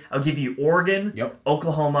say I'll give you Oregon,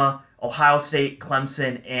 Oklahoma, Ohio State,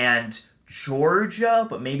 Clemson, and Georgia,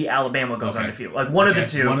 but maybe Alabama goes undefeated. Like one of the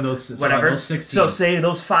two. One of those, whatever. Those 6 so say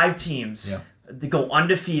those 5 teams, they go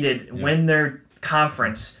undefeated, win their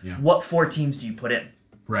conference. Yeah. What 4 teams do you put in?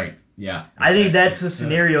 Right. Yeah. I think that's the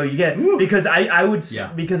scenario you get because I would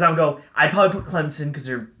because I'd probably put Clemson because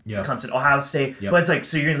they're Clemson, Ohio State, but it's like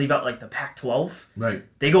so you're gonna leave out like the Pac-12. Right.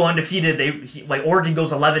 They go undefeated. Like Oregon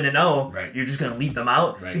goes 11-0. Right. You're just gonna leave them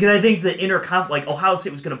out because I think the like Ohio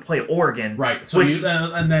State was gonna play Oregon. Right. So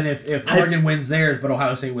and then if Oregon wins theirs, but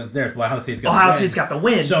Ohio State wins theirs, well, Ohio State's got the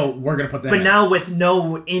win. So we're gonna put them. But now with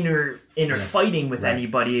no inner fighting with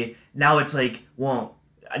anybody, now it's like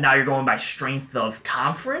now you're going by strength of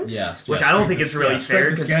conference, which I don't think is really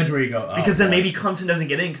fair. Because then maybe Clemson doesn't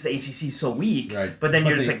get in because the ACC is so weak. Right. But then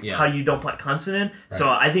you're just like, how do you don't put Clemson in? Right. So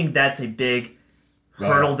I think that's a big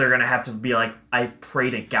hurdle. They're going to have to be like, I pray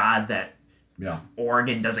to God that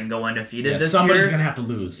Oregon doesn't go undefeated this somebody's year. Going to have to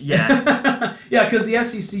lose. Yeah. Because the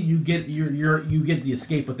SEC, you get the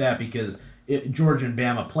escape with that because Georgia and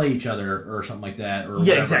Bama play each other or something like that, or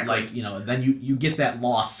whatever. Exactly. Like then you get that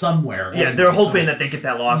loss somewhere. Yeah, they're hoping that they get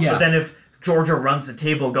that loss, but then if Georgia runs the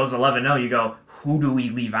table, goes 11-0, you go, who do we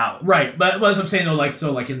leave out? Right, but as I'm saying though,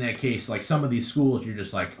 like in that case, like some of these schools, you're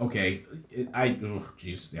just like, okay,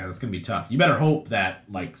 that's gonna be tough. You better hope that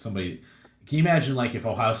like somebody. Can you imagine like if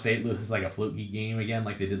Ohio State loses like a fluky game again,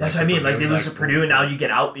 like they did? That's like, what I mean. Like they lose to Purdue, and now you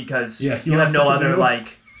get out because you have no other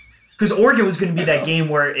like. Because Oregon was going to be that game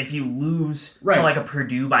where if you lose to like a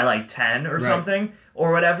Purdue by like 10 or something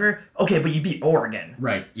or whatever, okay, but you beat Oregon,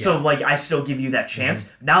 right? Yeah. So like I still give you that chance.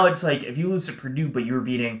 Mm-hmm. Now it's like if you lose to Purdue, but you were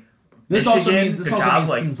beating. This Michigan,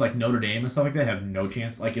 also means teams like Notre Dame and stuff like that have no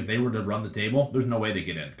chance. Like if they were to run the table, there's no way they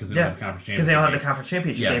get in because they don't have the conference championship. Because they don't have the conference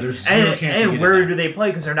championship game. There's zero chance. And where do they play?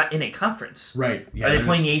 Because they're not in a conference. Right. Yeah, are they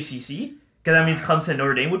playing the ACC? Because that means Clemson and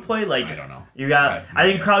Notre Dame would play. Like I don't know. You got.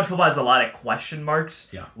 I think college football has a lot of question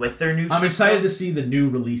marks. With their new. I'm excited to see the new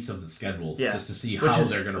release of the schedules. Just to see how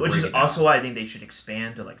they're going to. Which is also why I think they should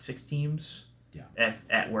expand to like 6 teams. Yeah.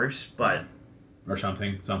 At worst, but. Or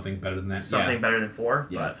something better than that. Something better than 4.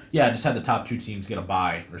 Yeah. But just have the top 2 teams get a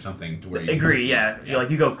bye or something to where you agree.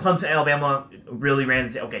 You go Clemson, Alabama really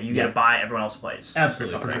ran. Okay, you get a bye. Everyone else plays.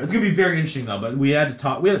 Absolutely, for sure. It's gonna be very interesting though. But we had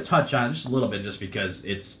to touch on it just a little bit, just because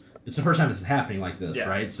it's the first time this is happening like this,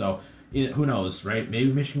 right? So. Who knows, right?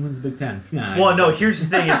 Maybe Michigan wins the Big Ten. Well, no, here's the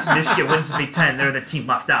thing. Is Michigan wins the Big Ten. They're the team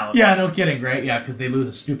left out. Yeah, no kidding, right? Yeah, because they lose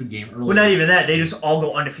a stupid game early. Well, not even that. They just all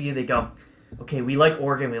go undefeated. They go, okay, we like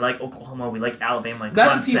Oregon, we like Oklahoma, we like Alabama. Like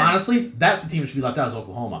that's the team, honestly, that's the team that should be left out is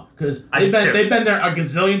Oklahoma. Because they've been there a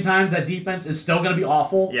gazillion times. That defense is still going to be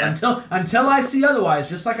awful. Yeah. Until I see otherwise,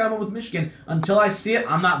 just like I went with Michigan. Until I see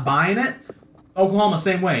it, I'm not buying it. Oklahoma,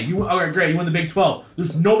 same way. Great. You win the Big 12.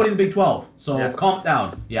 There's nobody in the Big 12, so calm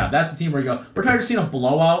down. Yeah, that's the team where you go. We're tired of seeing a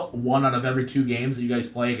blowout 1 out of every 2 games that you guys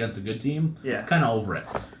play against a good team. Yeah, kind of over it.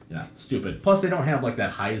 Yeah, stupid. Plus, they don't have like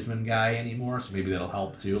that Heisman guy anymore, so maybe that'll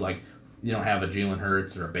help too. Like, you don't have a Jalen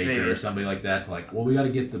Hurts or a Baker or somebody like that to like. Well, we got to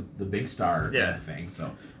get the big star kind of thing.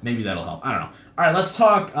 So maybe that'll help. I don't know. All right, let's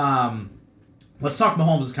talk. Let's talk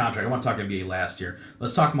Mahomes' contract. I want to talk NBA last year.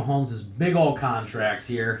 Let's talk Mahomes' big old contract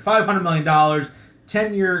here. $500 million,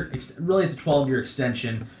 10-year, really it's a 12-year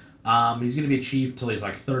extension. He's going to be a Chief till he's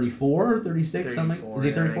like 34, 36, something. Is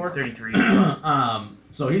he 34? 33.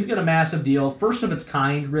 So he's got a massive deal. First of its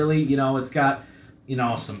kind, really. It's got,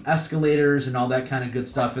 some escalators and all that kind of good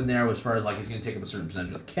stuff in there as far as like he's going to take up a certain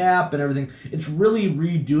percentage of the cap and everything. It's really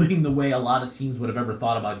redoing the way a lot of teams would have ever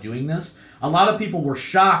thought about doing this. A lot of people were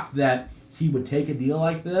shocked that he would take a deal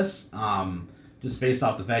like this, just based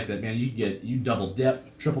off the fact that, man, you double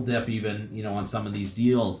dip, triple dip even, on some of these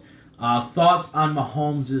deals. Thoughts on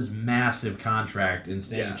Mahomes' massive contract in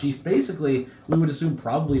staying Chief? Basically, we would assume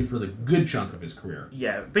probably for the good chunk of his career.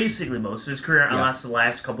 Yeah, basically most of his career, unless the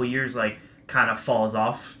last couple years kind of falls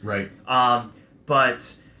off. Right.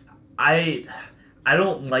 But I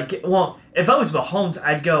don't like it. Well, if I was Mahomes,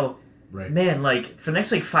 I'd go, man, for the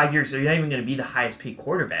next 5 years, you're not even going to be the highest paid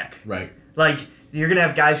quarterback. Right. You're going to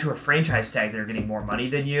have guys who are franchise tagged that are getting more money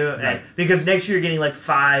than you. Right. And because next year you're getting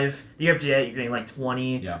 5. The year after that, you're getting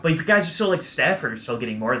 20. Yeah. But you guys are still Stafford are still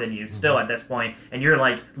getting more than you still at this point. And you're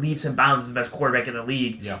leaps and bounds the best quarterback in the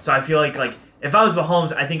league. Yeah. So I feel like if I was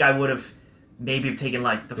Mahomes, I think I would have maybe have taken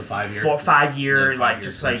the 5 year, 5 year,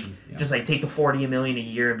 just take the $40 million a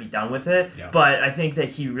year and be done with it. Yeah. But I think that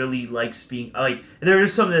he really likes being there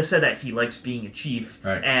was something that said that he likes being a Chief,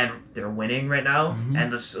 and they're winning right now,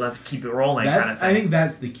 and let's keep it rolling. Kind of thing. I think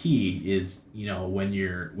that's the key is when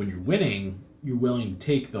you're winning, you're willing to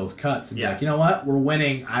take those cuts and be like, you know what, we're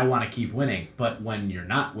winning, I want to keep winning. But when you're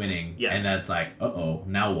not winning, and that's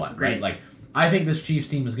now what, right? I think this Chiefs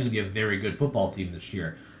team is going to be a very good football team this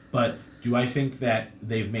year, but. Do I think that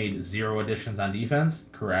they've made 0 additions on defense?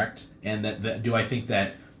 Correct. And that do I think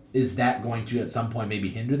that is that going to at some point maybe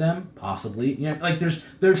hinder them? Possibly.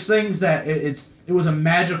 There's things that it was a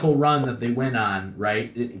magical run that they went on,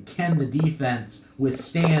 right? Can the defense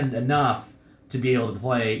withstand enough to be able to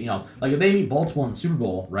play? If they meet Baltimore in the Super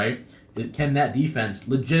Bowl, right? Can that defense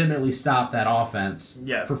legitimately stop that offense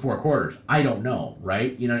for 4 quarters? I don't know,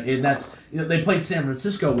 right? And that's they played San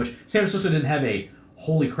Francisco, which San Francisco didn't have a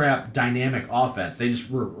holy crap dynamic offense. They just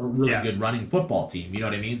were a really good running football team. You know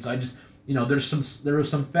what I mean? So I just there were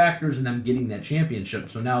some factors in them getting that championship.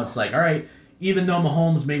 So now it's all right, even though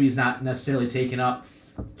Mahomes maybe is not necessarily taking up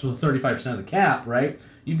to 35% of the cap, right?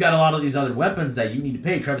 You've got a lot of these other weapons that you need to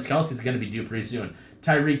pay. Travis Kelce's going to be due pretty soon.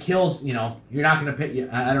 Tyreek Hill's, you're not going to pay.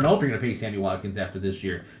 I don't know if you're going to pay Sammy Watkins after this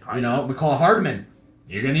year. McCall Hardman.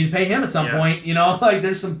 You're going to need to pay him at some point.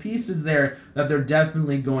 There's some pieces there that they're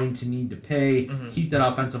definitely going to need to pay, keep that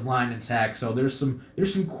offensive line intact. So there's some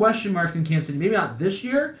question marks in Kansas City. Maybe not this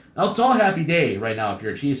year. It's all happy day right now if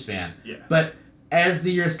you're a Chiefs fan. Yeah. But as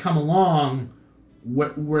the years come along,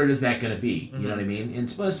 where is that going to be? You know what I mean? And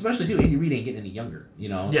especially, too, Andy Reid ain't getting any younger,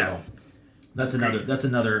 Yeah. So That's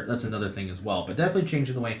another thing as well. But definitely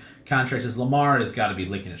changing the way contracts is. Lamar has got to be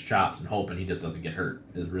licking his chops and hoping he just doesn't get hurt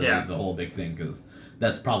is really the whole big thing, because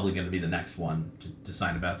that's probably going to be the next one to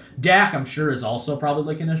sign about. Dak, I'm sure, is also probably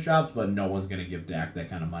licking his chops, but no one's going to give Dak that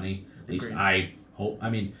kind of money. At least I hope. I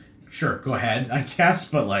mean, sure, go ahead, I guess,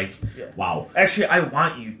 but wow. Actually, I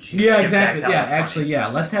want you to. Yeah, exactly.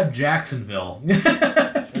 Let's have Jacksonville.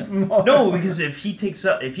 No, because if he gets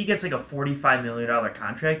like a $45 million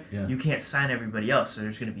contract, you can't sign everybody else, so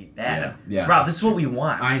there's going to be bad. Yeah. Rob, this is what we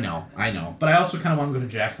want. I know. But I also kind of want to go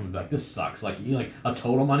to Jacksonville and be like, this sucks. Like a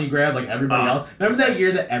total money grab, like everybody else. Remember that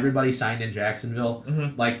year that everybody signed in Jacksonville?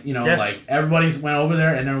 Mm-hmm. Like everybody went over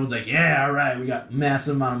there and everyone's like, yeah, all right, we got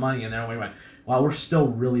massive amount of money, and then we went, wow, we're still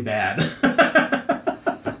really bad.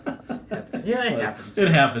 Yeah, it happens. It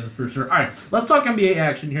happens for sure. All right, let's talk NBA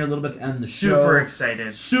action here a little bit to end the show. Super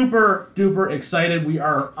excited. Super duper excited. We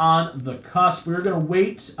are on the cusp. We're going to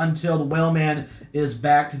wait until the Whaleman is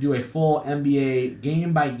back to do a full NBA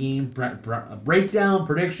game-by-game breakdown,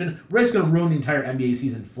 prediction. We're just going to ruin the entire NBA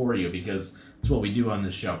season for you because it's what we do on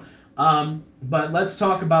this show. But let's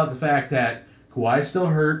talk about the fact that Kawhi's still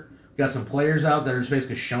hurt. We've got some players out that are just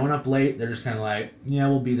basically showing up late. They're just kind of like, yeah,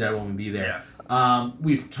 we'll be there when we be there. Yeah.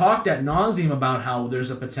 We've talked ad nauseum about how there's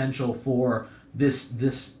a potential for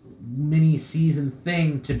this mini season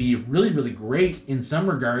thing to be really, really great in some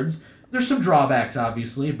regards. There's some drawbacks,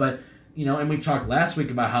 obviously, but and we talked last week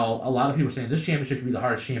about how a lot of people are saying this championship could be the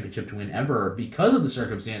hardest championship to win ever because of the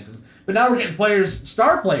circumstances. But now we're getting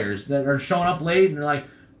star players that are showing up late, and they're like,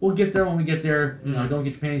 we'll get there when we get there. Don't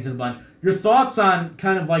get your panties in a bunch. Your thoughts on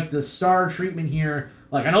kind of like the star treatment here?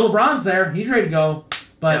 Like, I know LeBron's there, he's ready to go,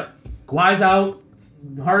 but Kawhi's out.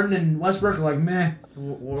 Harden and Westbrook are like, meh.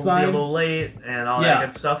 We'll be a little late and all that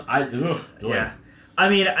good stuff. I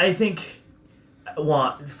mean, I think,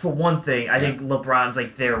 well, for one thing, I think LeBron's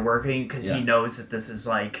like there working because he knows that this is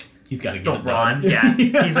like he's got to the run. Yeah,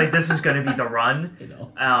 he's like, this is going to be the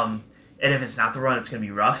run. And if it's not the run, it's going to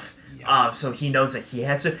be rough. Yeah. So he knows that he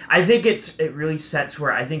has to. I think it really sets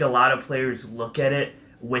where I think a lot of players look at it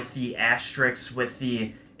with the asterisks, with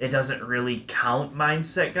the it doesn't really count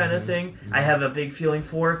mindset kind of thing. Mm-hmm. I have a big feeling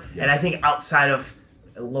for. Yeah. And I think outside of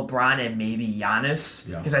LeBron and maybe Giannis,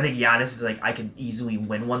 because I think Giannis is like, I could easily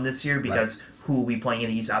win one this year because who will be playing in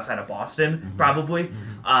the East outside of Boston, probably.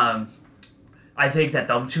 Mm-hmm. I think that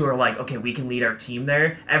them two are like, okay, we can lead our team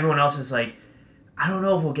there. Everyone else is like, I don't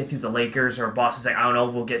know if we'll get through the Lakers, or Boston's like, I don't know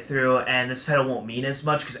if we'll get through, and this title won't mean as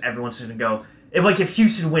much because everyone's going to go, if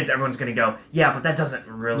Houston wins, everyone's going to go, yeah, but that doesn't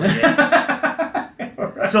really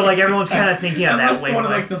So, like, everyone's kind of thinking of that way. One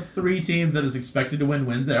of, like, the three teams that is expected to win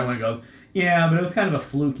wins, everyone goes, yeah, but it was kind of a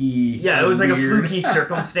fluky... Yeah, it was like a fluky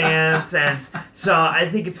circumstance, and so I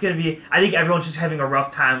think it's going to be... I think everyone's just having a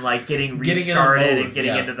rough time, like, getting restarted and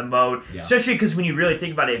getting into the mode. Yeah. Especially because when you really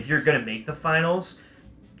think about it, if you're going to make the finals,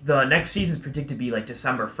 the next season is predicted to be, like,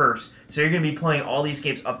 December 1st. So you're going to be playing all these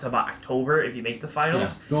games up to about October if you make the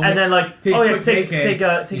finals. Yeah. And then, like, take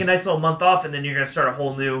a nice little month off, and then you're going to start a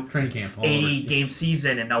whole new 80-game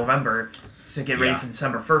season in November to get ready for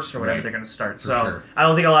December 1st or whatever they're going to start. Sure. I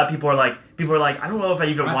don't think a lot of people are like, I don't know if I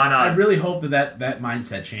even want to... I really hope that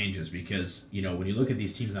mindset changes because, when you look at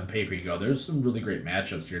these teams on paper, you go, there's some really great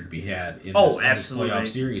matchups here to be had in this playoff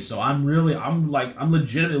series. So I'm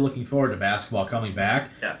legitimately looking forward to basketball coming back.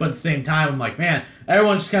 Yeah. But at the same time, I'm like, man,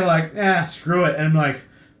 everyone's just kind of like, screw it. And I'm like,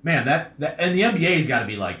 man, that and the NBA's got to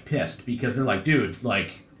be like pissed because they're like, dude,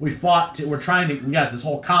 like... We got this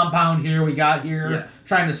whole compound here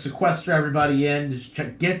trying to sequester everybody in, just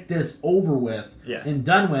get this over with and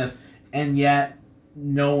done with, and yet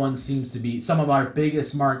no one seems to be. Some of our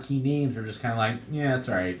biggest marquee names are just kind of like, yeah, it's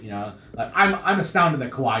all right, Like, I'm astounded that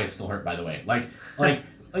Kawhi is still hurt, by the way. Let's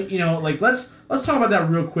talk about that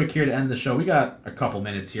real quick here to end the show. We got a couple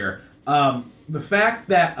minutes here. The fact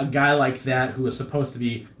that a guy like that, who is supposed to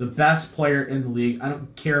be the best player in the league, I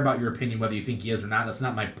don't care about your opinion whether you think he is or not. That's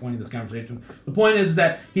not my point in this conversation. The point is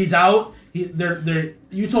that he's out. You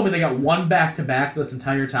told me they got one back-to-back this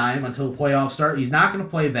entire time until the playoffs start. He's not going to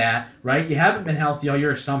play that, right? You haven't been healthy all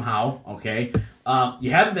year somehow, okay?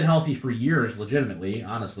 You haven't been healthy for years, legitimately,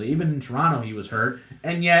 honestly. Even in Toronto, he was hurt.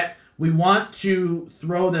 And yet... we want to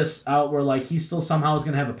throw this out where, like, he still somehow is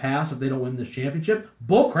going to have a pass if they don't win this championship.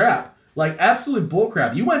 Bull crap. Like, absolute bull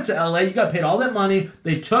crap. You went to LA, you got paid all that money,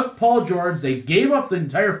 they took Paul George, they gave up the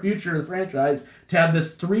entire future of the franchise to have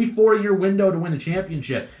this 3-4 year window to win a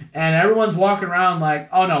championship. And everyone's walking around like,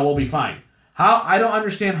 oh no, we'll be fine. I don't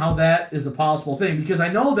understand how that is a possible thing, because I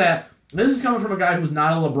know that this is coming from a guy who's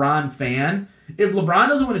not a LeBron fan. If LeBron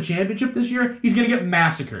doesn't win a championship this year, he's going to get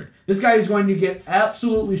massacred. This guy is going to get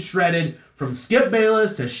absolutely shredded from Skip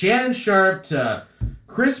Bayless to Shannon Sharpe to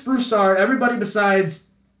Chris Broussard, everybody besides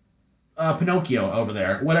Pinocchio over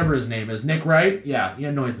there, whatever his name is. Nick Wright? Yeah, he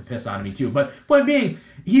annoys the piss out of me too. But point being,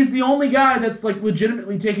 he's the only guy that's like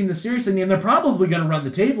legitimately taking this seriously, and they're probably going to run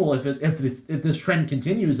the table if this trend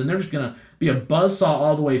continues, and they're just going to be a buzzsaw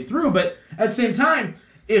all the way through. But at the same time,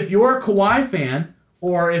 if you're a Kawhi fan,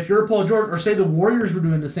 or if you're a Paul George, or say the Warriors were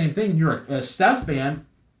doing the same thing, and you're a Steph fan,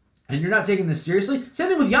 and you're not taking this seriously, same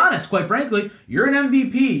thing with Giannis, quite frankly. You're an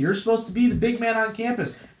MVP. You're supposed to be the big man on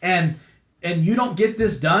campus. And you don't get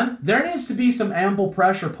this done, there needs to be some ample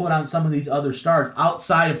pressure put on some of these other stars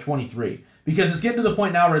outside of 23. Because it's getting to the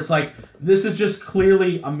point now where it's like, this is just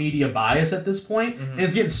clearly a media bias at this point, and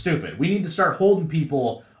it's getting stupid. We need to start holding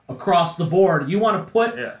people across the board. You want to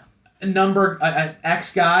put an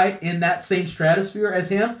X guy in that same stratosphere as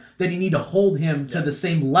him, then you need to hold him to the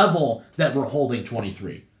same level that we're holding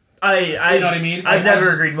 23. You know what I mean? I've never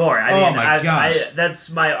agreed more. My gosh. That's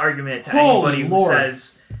my argument to anybody who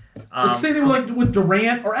says... Let's say they were with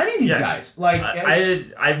Durant or any of these guys. Like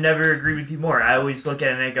I've never agreed with you more. I always look at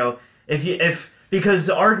it and I go, because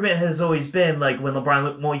the argument has always been like when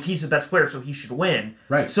LeBron, he's the best player, so he should win.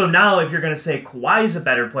 Right. So now if you're going to say Kawhi is a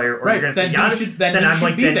better player, or you're going to say Giannis,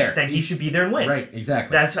 then he should be there and win. Right.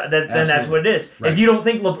 Exactly. That's what it is. Right. If you don't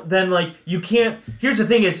think, then like you can't. Here's the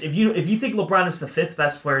thing: is if you think LeBron is the 5th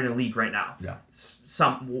best player in the league right now. Yeah.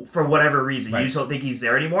 For whatever reason, you just don't think he's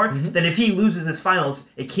there anymore, then if he loses his finals,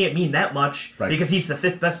 it can't mean that much because he's the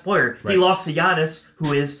 5th best player. Right. He lost to Giannis,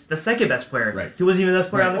 who is the 2nd best player. Right. He wasn't even the best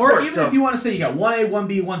player on the court. Or even if you want to say you got 1A,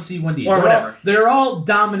 1B, 1C, 1D. Or whatever. They're all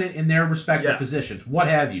dominant in their respective positions. What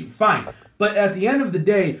have you. Fine. But at the end of the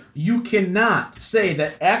day, you cannot say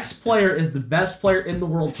that X player is the best player in the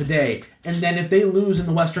world today, and then if they lose in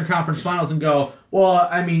the Western Conference Finals and go, well,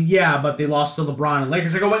 I mean, yeah, but they lost to LeBron and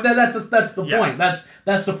Lakers. I go, well, that's the point.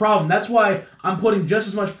 That's the problem. That's why I'm putting just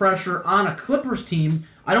as much pressure on a Clippers team.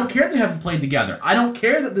 I don't care they haven't played together. I don't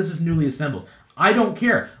care that this is newly assembled. I don't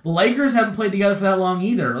care. The Lakers haven't played together for that long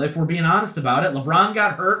either, if we're being honest about it. LeBron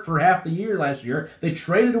got hurt for half the year last year. They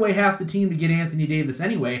traded away half the team to get Anthony Davis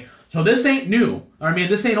anyway. So this ain't new. I mean,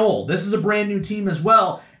 this ain't old. This is a brand new team as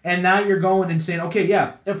well. And now you're going and saying, okay,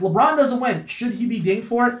 yeah, if LeBron doesn't win, should he be dinged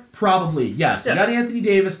for it? Probably, yes. You got Anthony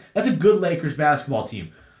Davis. That's a good Lakers basketball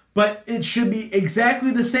team. But it should be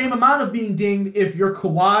exactly the same amount of being dinged if you're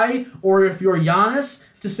Kawhi or if you're Giannis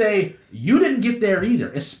to say, you didn't get there either,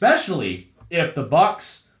 especially if the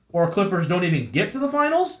Bucks or Clippers don't even get to the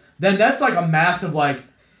finals, then that's like a massive, like,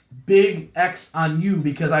 big X on you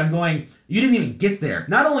because I'm going, you didn't even get there.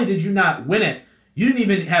 Not only did you not win it, you didn't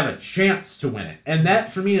even have a chance to win it. And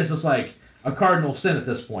that, for me, is just like a cardinal sin at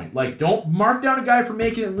this point. Like, don't mark down a guy for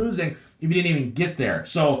making it and losing if you didn't even get there.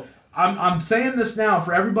 So I'm saying this now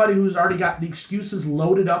for everybody who's already got the excuses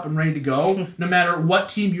loaded up and ready to go, no matter what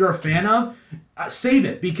team you're a fan of, save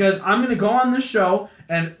it. Because I'm going to go on this show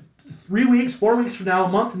and 3 weeks, 4 weeks from now, a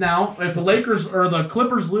month now, if the Lakers or the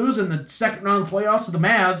Clippers lose in the second round of the playoffs to the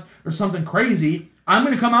Mavs or something crazy, I'm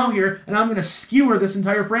going to come out here and I'm going to skewer this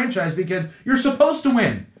entire franchise because you're supposed to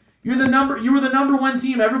win. You were the number one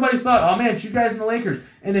team. Everybody thought, oh man, it's you guys and the Lakers.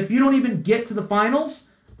 And if you don't even get to the finals,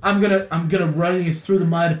 I'm gonna run you through the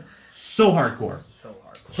mud so hardcore.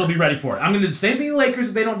 So be ready for it. I'm going to do the same thing to the Lakers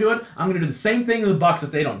if they don't do it. I'm going to do the same thing to the Bucks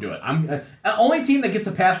if they don't do it. The only team that gets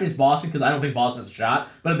a pass me is Boston because I don't think Boston has a shot.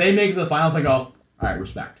 But if they make it to the finals, I go, all right,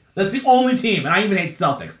 respect. That's the only team, and I even hate the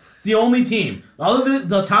Celtics. It's the only team. All of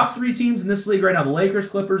the top 3 teams in this league right now, the Lakers,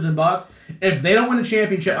 Clippers, and Bucks, if they don't win a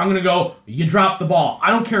championship, I'm going to go, you dropped the ball.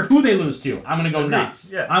 I don't care who they lose to. I'm going to go nuts.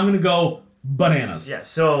 Yeah. I'm going to go bananas. Yeah,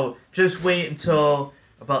 so just wait until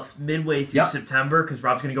about midway through September because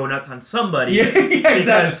Rob's going to go nuts on somebody. Yeah,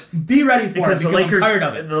 exactly. Be ready for it because I'm tired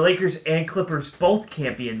of it. The Lakers and Clippers both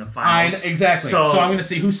can't be in the finals. Exactly. So I'm going to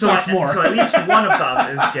see who sucks more. So at least one of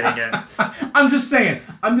them is getting it. I'm just saying.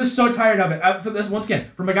 I'm just so tired of it. For this, once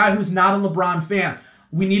again, from a guy who's not a LeBron fan,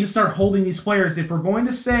 we need to start holding these players. If we're going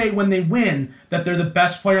to say when they win that they're the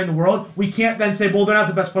best player in the world, we can't then say, well, they're not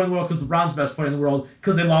the best player in the world because LeBron's the best player in the world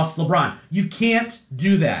because they lost LeBron. You can't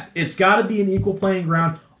do that. It's got to be an equal playing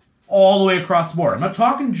ground all the way across the board. I'm not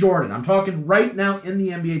talking Jordan. I'm talking right now in the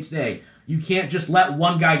NBA today. You can't just let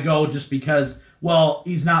one guy go just because, well,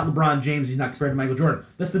 he's not LeBron James. He's not compared to Michael Jordan.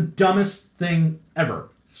 That's the dumbest thing ever.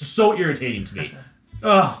 So irritating to me.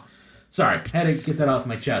 Ugh. Sorry, I had to get that off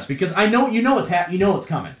my chest because I know you know it's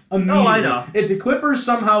coming. No, I know. If the Clippers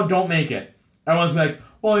somehow don't make it, everyone's like,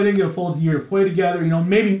 well, they didn't get a full year to play together.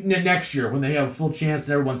 Maybe next year when they have a full chance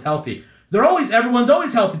and everyone's healthy. everyone's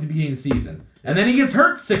always healthy at the beginning of the season. And then he gets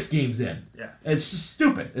hurt 6 games in. Yeah. It's just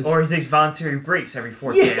stupid. Or he takes voluntary breaks every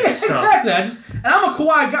 4 games. Yeah, exactly. And I'm a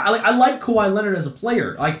Kawhi guy. I like Kawhi Leonard as a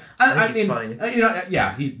player. I mean, he's funny.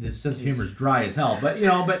 His sense of humor is dry as hell. But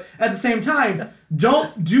at the same time,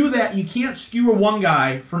 don't do that. You can't skewer one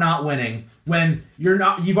guy for not winning when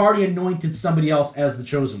you've already anointed somebody else as the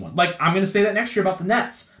chosen one. Like, I'm going to say that next year about the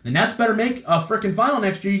Nets. The Nets better make a freaking final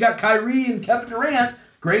next year. You got Kyrie and Kevin Durant,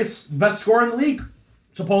 best scorer in the league,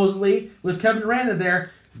 supposedly, with Kevin Durant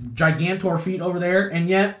there, gigantor feet over there, and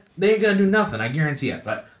yet they ain't going to do nothing, I guarantee it.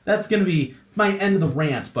 But that's going to be my end of the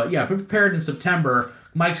rant. But yeah, be prepared in September.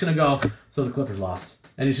 Mike's going to go, so the Clippers lost.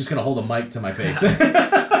 And he's just going to hold a mic to my face.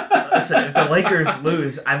 Listen, if the Lakers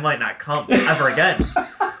lose, I might not come ever again.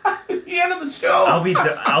 The end of the show. I'll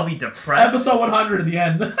be depressed. Episode 100 at the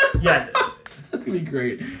end. Yeah. That's going to be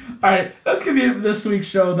great. All right, that's going to be it for this week's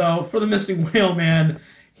show, though. For the Missing Whale Man,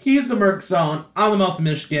 he's the Merc Zone. I'm the Mouth of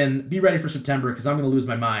Michigan. Be ready for September because I'm going to lose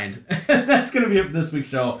my mind. That's going to be it for this week's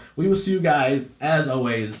show. We will see you guys, as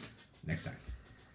always, next time.